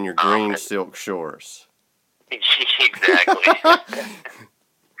 Hidden in your green silk shorts. Exactly.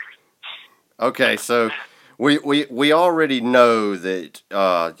 Okay, so we already know that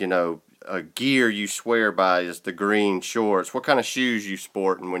a gear you swear by is the green shorts. What kind of shoes you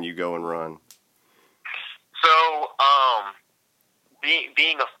sporting when you go and run?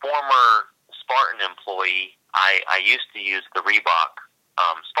 being a former Spartan employee, I used to use the Reebok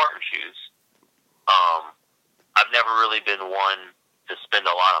Spartan shoes. I've never really been one to spend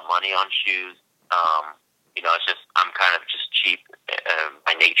a lot of money on shoes. It's just I'm kind of just cheap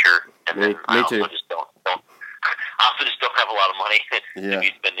by nature, and Me also too. just don't. I also just don't have a lot of money to be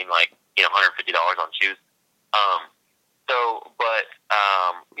spending like $150 on shoes.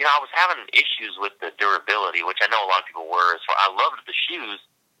 I was having issues with the durability, which I know a lot of people were. So I loved the shoes,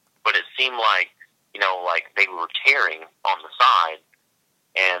 but it seemed like they were tearing on the side,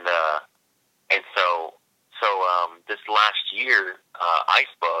 and so this last year,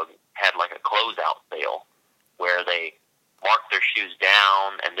 Icebug had like a closeout sale where they marked their shoes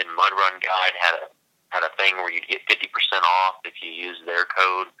down, and then Mud Run Guide had a thing where you'd get 50% off if you used their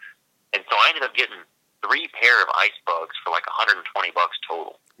code, and so I ended up getting 3 pair of Icebugs for like $120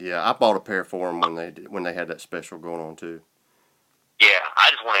 total. Yeah, I bought a pair for them when they had that special going on too. Yeah, I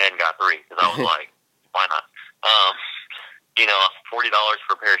just went ahead and got 3 because I was like, why not? $40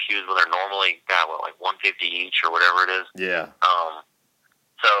 for a pair of shoes when they're normally like $150 each or whatever it is. Yeah.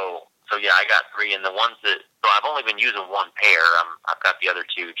 So yeah, I got 3, and the ones so I've only been using 1 pair. I've got the other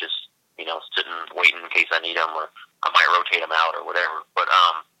 2 just sitting waiting in case I need them, or I might rotate them out or whatever. But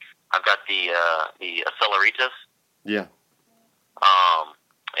I've got the Acceleritas. Yeah.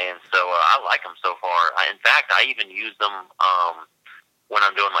 And so I like them so far. In fact, I even use them when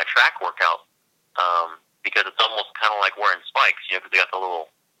I'm doing my track workout because it's almost kind of like wearing spikes, because they got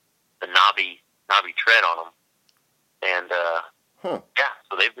the knobby tread on them. And yeah,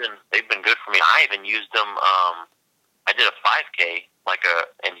 so they've been good for me. I even used them. I did a 5K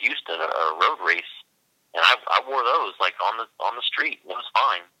in Houston, a road race, and I wore those like on the street. It was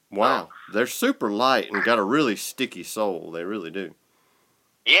fine. Wow, they're super light and got a really sticky sole. They really do.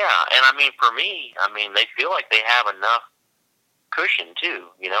 Yeah, and for me, they feel like they have enough cushion too.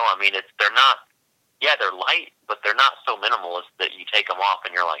 They're not. Yeah, they're light, but they're not so minimalist that you take them off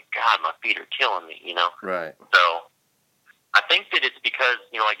and you're like, God, my feet are killing me. Right. So I think that it's because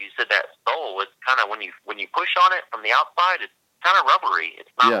like you said, that sole. It's kind of when you push on it from the outside, it's kind of rubbery.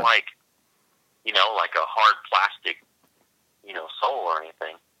 It's not like like a hard plastic sole or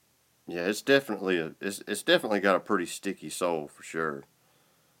anything. Yeah, it's definitely got a pretty sticky sole for sure.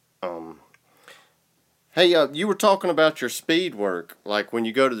 Hey, you were talking about your speed work. Like when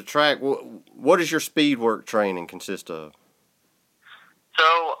you go to the track, what does your speed work training consist of? So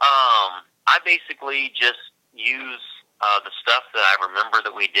I basically just use the stuff that I remember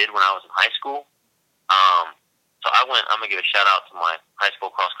that we did when I was in high school. So I'm gonna give a shout out to my high school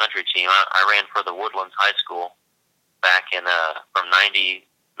cross country team. I ran for the Woodlands High School back in from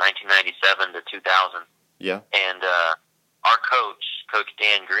 1997 to 2000. Yeah. And our coach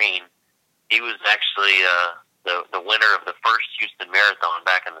Dan Green, he was actually the winner of the first Houston Marathon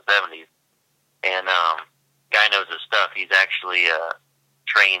back in the 70s. And guy knows his stuff. He's actually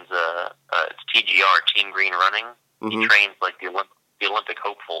trains it's TGR, Team Green Running. Mm-hmm. He trains like the Olympic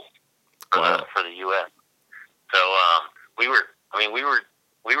hopefuls for the U.S. So we were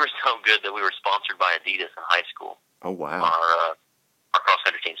so good that we were sponsored by Adidas in high school. Oh wow! Our cross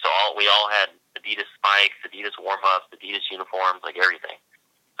country team. So we all had Adidas spikes, Adidas warm ups, Adidas uniforms, like everything.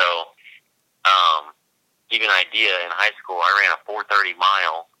 So give you an idea, in high school I ran a 4:30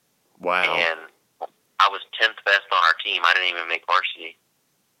 mile. Wow! And I was 10th best on our team. I didn't even make varsity.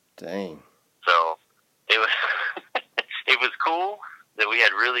 Dang. So it was it was cool that we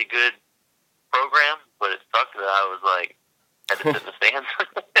had really good program, but it sucked that I was like had to sit in the stands.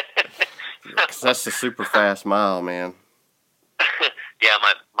 'Cause that's a super fast mile, man. Yeah,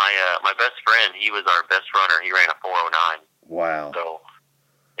 my best friend, he was our best runner. He ran a 4:09. Wow. So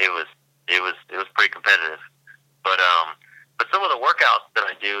it was pretty competitive. But some of the workouts that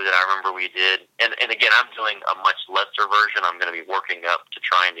I do that I remember we did, and again, I'm doing a much lesser version. I'm going to be working up to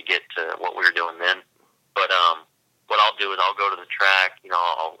trying to get to what we were doing then. But what I'll do is I'll go to the track.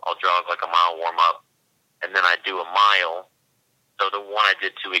 I'll jog like a mile warm up, and then I do a mile. So the one I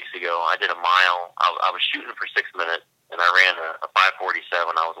did 2 weeks ago, I did a mile. I was shooting for 6 minutes, and I ran a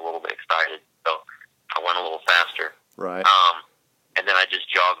 5:47. I was a little bit excited, so I went a little faster. Right. And then I just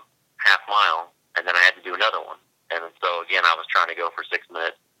jogged half mile, and then I had to do another one. And so again, I was trying to go for 6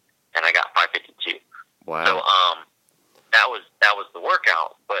 minutes, and I got 5:52. Wow. So that was the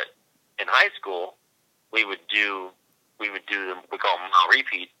workout. But in high school, we would do them. We call them mile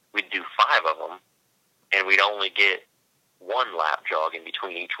repeats. We'd do 5 of them, and we'd only get 1 lap jog in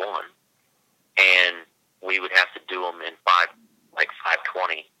between each one, and we would have to do them in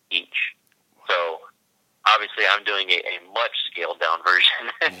 5:20 each. So obviously, I'm doing a much scaled down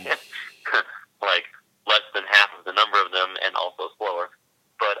version. Like less than half of the number of them and also slower.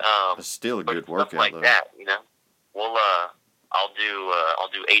 But It's still a good stuff workout, like though. that, We'll I'll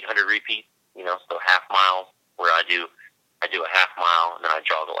do 800 repeats, so half miles where I do a half mile and then I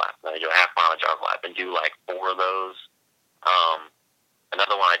jog a lap. Then I do a half mile and jog a lap and do like 4 of those.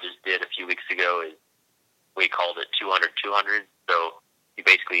 Another one I just did a few weeks ago is we called it 200-200. So you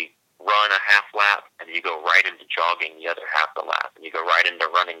basically run a half lap and you go right into jogging the other half of the lap, and you go right into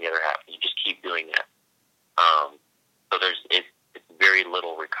running the other half, and you just keep doing that. So it's very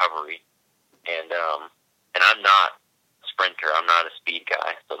little recovery, and I'm not a sprinter. I'm not a speed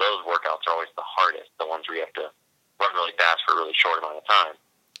guy, so those workouts are always the hardest. The ones where you have to run really fast for a really short amount of time.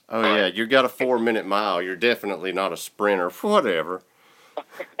 Oh, yeah, you got a 4-minute mile. You're definitely not a sprinter. Whatever.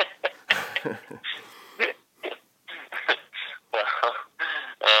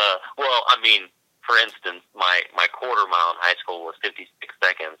 Well, I mean, for instance, my quarter mile in high school was 56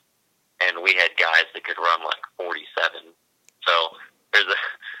 seconds, and we had guys that could run like 47. So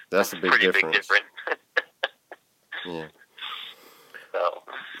that's a big pretty difference. big difference. Yeah. So,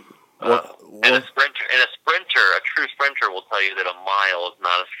 Well, and a true sprinter will tell you that a mile is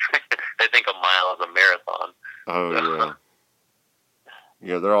not a sprint. They think a mile is a marathon. oh, yeah.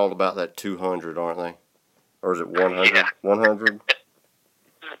 Yeah, they're all about that 200, aren't they? Or is it 100? Yeah. 100?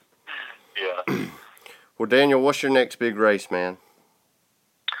 Yeah. Well, Daniel, what's your next big race, man?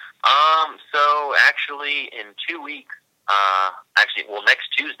 So actually, in 2 weeks, next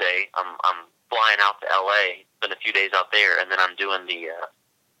Tuesday, I'm flying out to LA, spend a few days out there, and then I'm doing the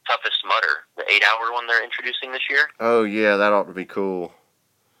Toughest Mudder, the 8-hour one they're introducing this year. Oh, yeah, that ought to be cool.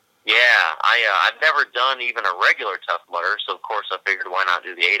 Yeah, I've never done even a regular Tough Mudder, so of course I figured why not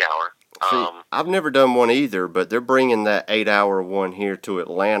do the 8-hour. See, I've never done one either, but they're bringing that 8-hour one here to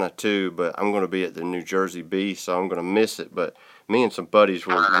Atlanta too. But I'm going to be at the New Jersey Beast, so I'm going to miss it. But me and some buddies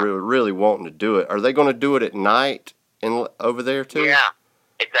were really wanting to do it. Are they going to do it at night over there too? Yeah,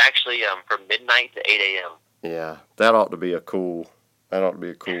 it's actually from midnight to 8 a.m. Yeah, that ought to be a cool run.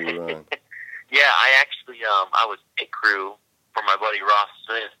 Yeah, I actually I was pit crew for my buddy Ross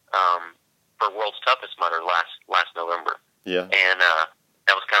Smith for World's Toughest Mudder last November. Yeah. And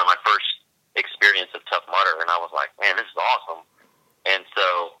that was kind of my first experience of Tough Mudder, and I was like, man, this is awesome. And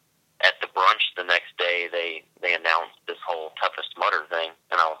so at the brunch the next day, they announced this whole Toughest Mudder thing,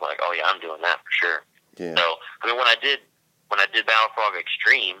 and I was like, oh yeah, I'm doing that for sure. Yeah. So I mean, when I did Battle Frog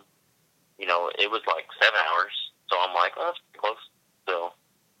Extreme, it was like 7 hours. So I'm like, well, that's pretty close. So.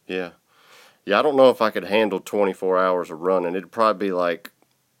 Yeah. Yeah, I don't know if I could handle 24 hours of running. It'd probably be like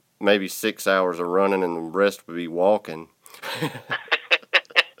maybe 6 hours of running and the rest would be walking.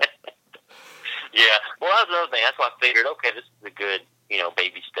 Yeah, well, that's another thing. That's why I figured, okay, this is a good,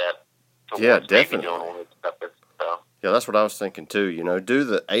 baby step towards Yeah, definitely. maybe doing all this stuff. So. Yeah, that's what I was thinking too. Do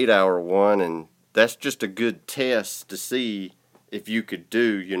the 8-hour one, and that's just a good test to see if you could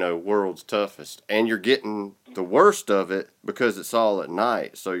do, World's Toughest. And you're getting the worst of it because it's all at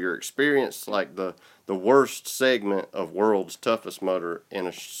night. So you're experiencing like the worst segment of World's Toughest Mudder in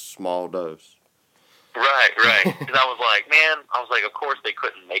a small dose. Right. Because I was like, of course they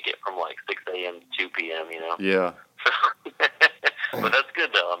couldn't make it from like 6 a.m. to 2 p.m., Yeah. But that's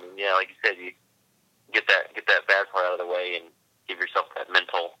good though. I mean, yeah, like you said, you get that bad part out of the way and give yourself that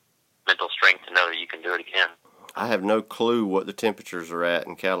mental strength to know that you can do it again. I have no clue what the temperatures are at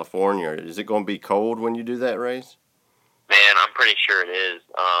in California. Is it going to be cold when you do that race? Man, I'm pretty sure it is.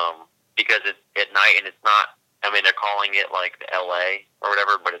 Because it's at night and it's not, they're calling it like the LA or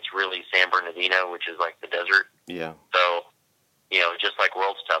whatever, but it's really San Bernardino, which is like the desert. Yeah. So, just like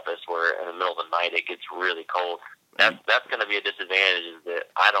World's Toughest, where in the middle of the night it gets really cold. That's going to be a disadvantage, is that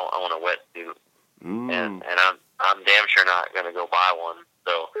I don't own a wetsuit. And I'm damn sure not going to go buy one.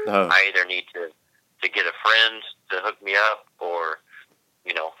 So I either need to get a friend to hook me up, or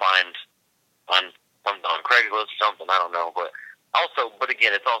find something on Craigslist or something. I don't know, but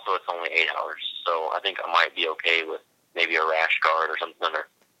again, it's only 8 hours, so I think I might be okay with maybe a rash guard or something, or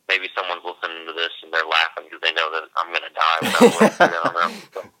maybe someone's listening to this and they're laughing because they know that I'm going to die without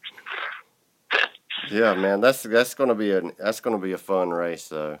one. Yeah, man, that's going to be a fun race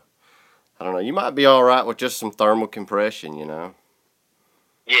though. I don't know. You might be all right with just some thermal compression, Yeah.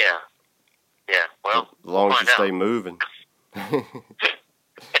 Well, as long as you stay out. moving. I'll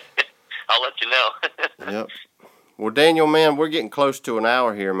let you know. Yep. Well, Daniel, man, we're getting close to an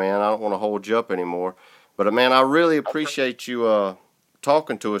hour here, man. I don't want to hold you up anymore. But, man, I really appreciate you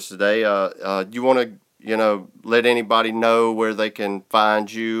talking to us today. You want to, let anybody know where they can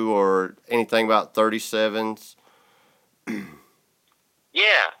find you or anything about 37s?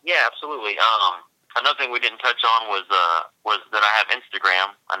 Yeah, absolutely. Another thing we didn't touch on was that I have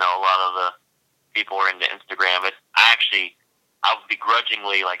Instagram. I know a lot of people are into Instagram. I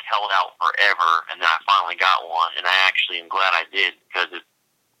begrudgingly like held out forever, and then I finally got one, and I actually am glad I did, because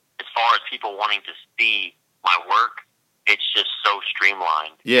as far as people wanting to see my work, it's just so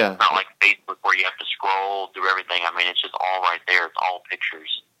streamlined. Yeah. It's not like Facebook where you have to scroll through everything. I mean, it's just all right there. It's all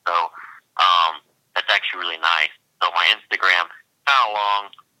pictures. So that's actually really nice. So my Instagram, kind of long,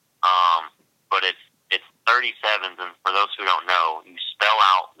 but it's 37s, and for those who don't know, you spell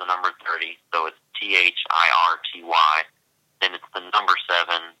out the number 30, so it's THIRTY. Then it's the number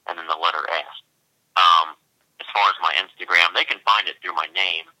 7, and then the letter S. As far as my Instagram, they can find it through my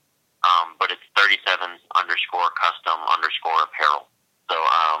name, but it's 37s _custom _apparel. So,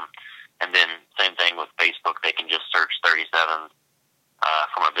 and then same thing with Facebook. They can just search 37s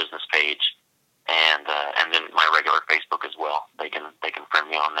from a business page, and then my regular Facebook as well. They can friend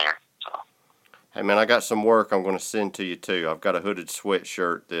me on there. So. Hey, man, I got some work I'm going to send to you, too. I've got a hooded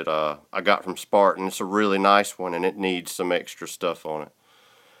sweatshirt that I got from Spartan. It's a really nice one, and it needs some extra stuff on it.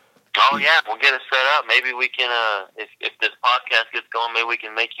 Oh, yeah, we'll get it set up. Maybe we can, if this podcast gets going, maybe we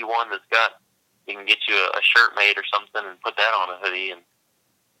can make you one we can get you a shirt made or something and put that on a hoodie and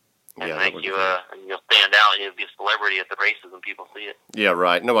make you, you'll stand out. You'll be a celebrity at the races when people see it. Yeah,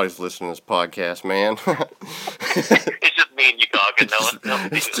 right. Nobody's listening to this podcast, man. It's just me and you talking.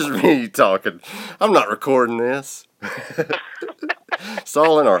 It's just me and you talking. I'm not recording this. It's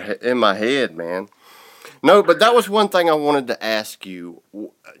all in my head, man. No, but that was one thing I wanted to ask you.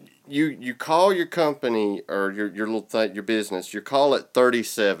 You call your company or your little thing, your business, you call it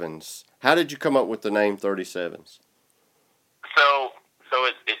 37s. How did you come up with the name 37s? So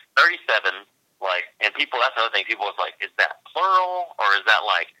it's 37, like, and people, that's another thing, people was like, is that plural, or is that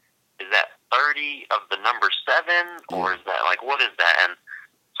 30 of the number 7, or is that, like, what is that? And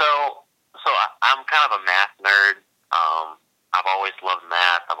so I'm kind of a math nerd. I've always loved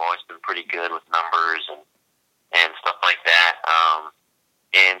math. I've always been pretty good with numbers and stuff like that.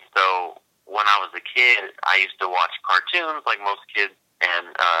 And so when I was a kid, I used to watch cartoons like most kids,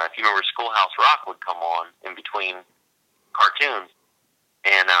 and if you remember, Schoolhouse Rock would come on in between cartoons.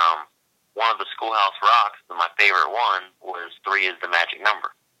 And one of the Schoolhouse Rocks, my favorite one, was 3 is the magic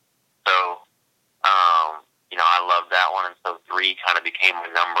number. So, I loved that one, and so 3 kind of became my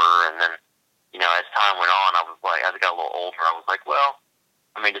number. And then, as time went on, I was like, as I got a little older, I was like, well,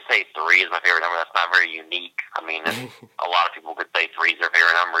 I mean, to say 3 is my favorite number, that's not very unique. I mean, a lot of people could say 3 is their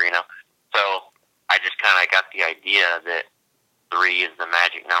favorite number, So I just kind of got the idea that 3 is the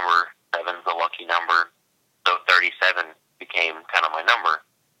magic number, 7 is the lucky number, so 37 became kind of my number.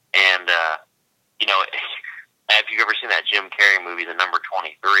 And, if you've ever seen that Jim Carrey movie, The Number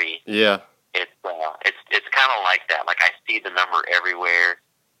 23, yeah, it's kind of like that. Like, I see the number everywhere,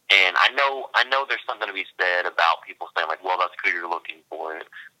 and I know there's something to be said about people saying, like, well, that's because you're looking for it.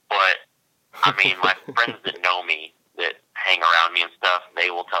 But, I mean, my friends that know me, that hang around me and stuff,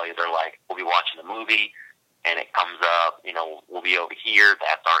 they will tell you, they're like, we'll be watching a movie, and it comes up, we'll be over here,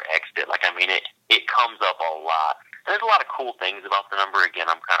 that's our exit. Like, I mean, it comes up a lot. And there's a lot of cool things about the number. Again,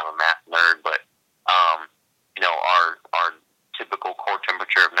 I'm kind of a math nerd, but, our typical core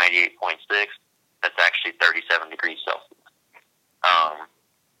temperature of 98.6, that's actually 37 degrees Celsius.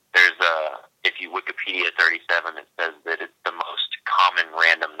 If you Wikipedia 37, it says that it's the most common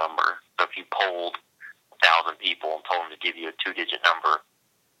random number. So if you polled 1,000 people and told them to give you a 2-digit number,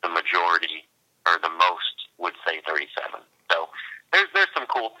 the majority or the most would say 37. So there's some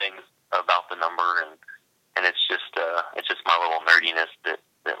cool things about the number, and it's just my little nerdiness that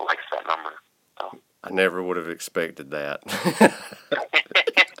likes that number. So. I never would have expected that.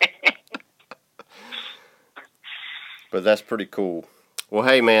 But that's pretty cool. Well,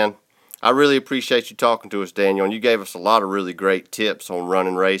 hey, man, I really appreciate you talking to us, Daniel, and you gave us a lot of really great tips on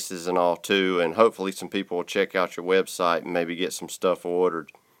running races and all, too, and hopefully some people will check out your website and maybe get some stuff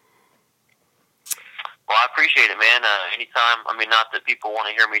ordered. Well, I appreciate it, man. Anytime, I mean, not that people want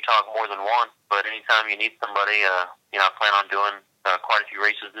to hear me talk more than once, but anytime you need somebody, I plan on doing quite a few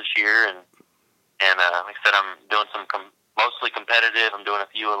races this year, and like I said, I'm doing some mostly competitive. I'm doing a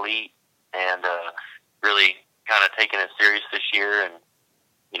few elite, and really kind of taking it serious this year. And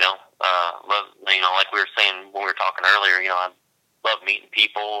love, like we were saying when we were talking earlier, I love meeting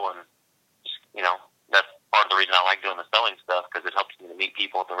people, and just, that's part of the reason I like doing the selling stuff, because it helps me to meet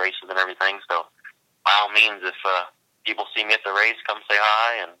people at the races and everything. So by all means, if people see me at the race, come say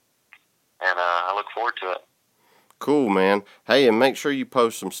hi, and I look forward to it. Cool, man. Hey, and make sure you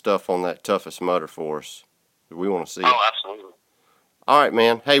post some stuff on that Toughest Mudder for us. We want to see it. Oh, absolutely. All right,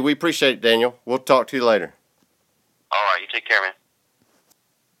 man. Hey, we appreciate it, Daniel. We'll talk to you later. All right, you take care, man.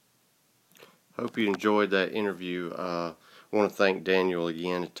 Hope you enjoyed that interview. I want to thank Daniel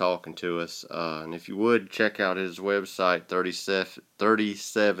again for talking to us. And if you would, check out his website,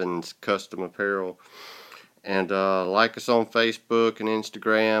 37's Custom Apparel. And like us on Facebook and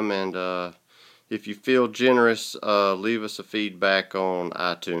Instagram. And if you feel generous, leave us a feedback on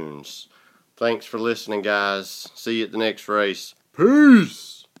iTunes. Thanks for listening, guys. See you at the next race.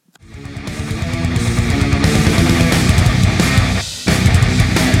 Peace!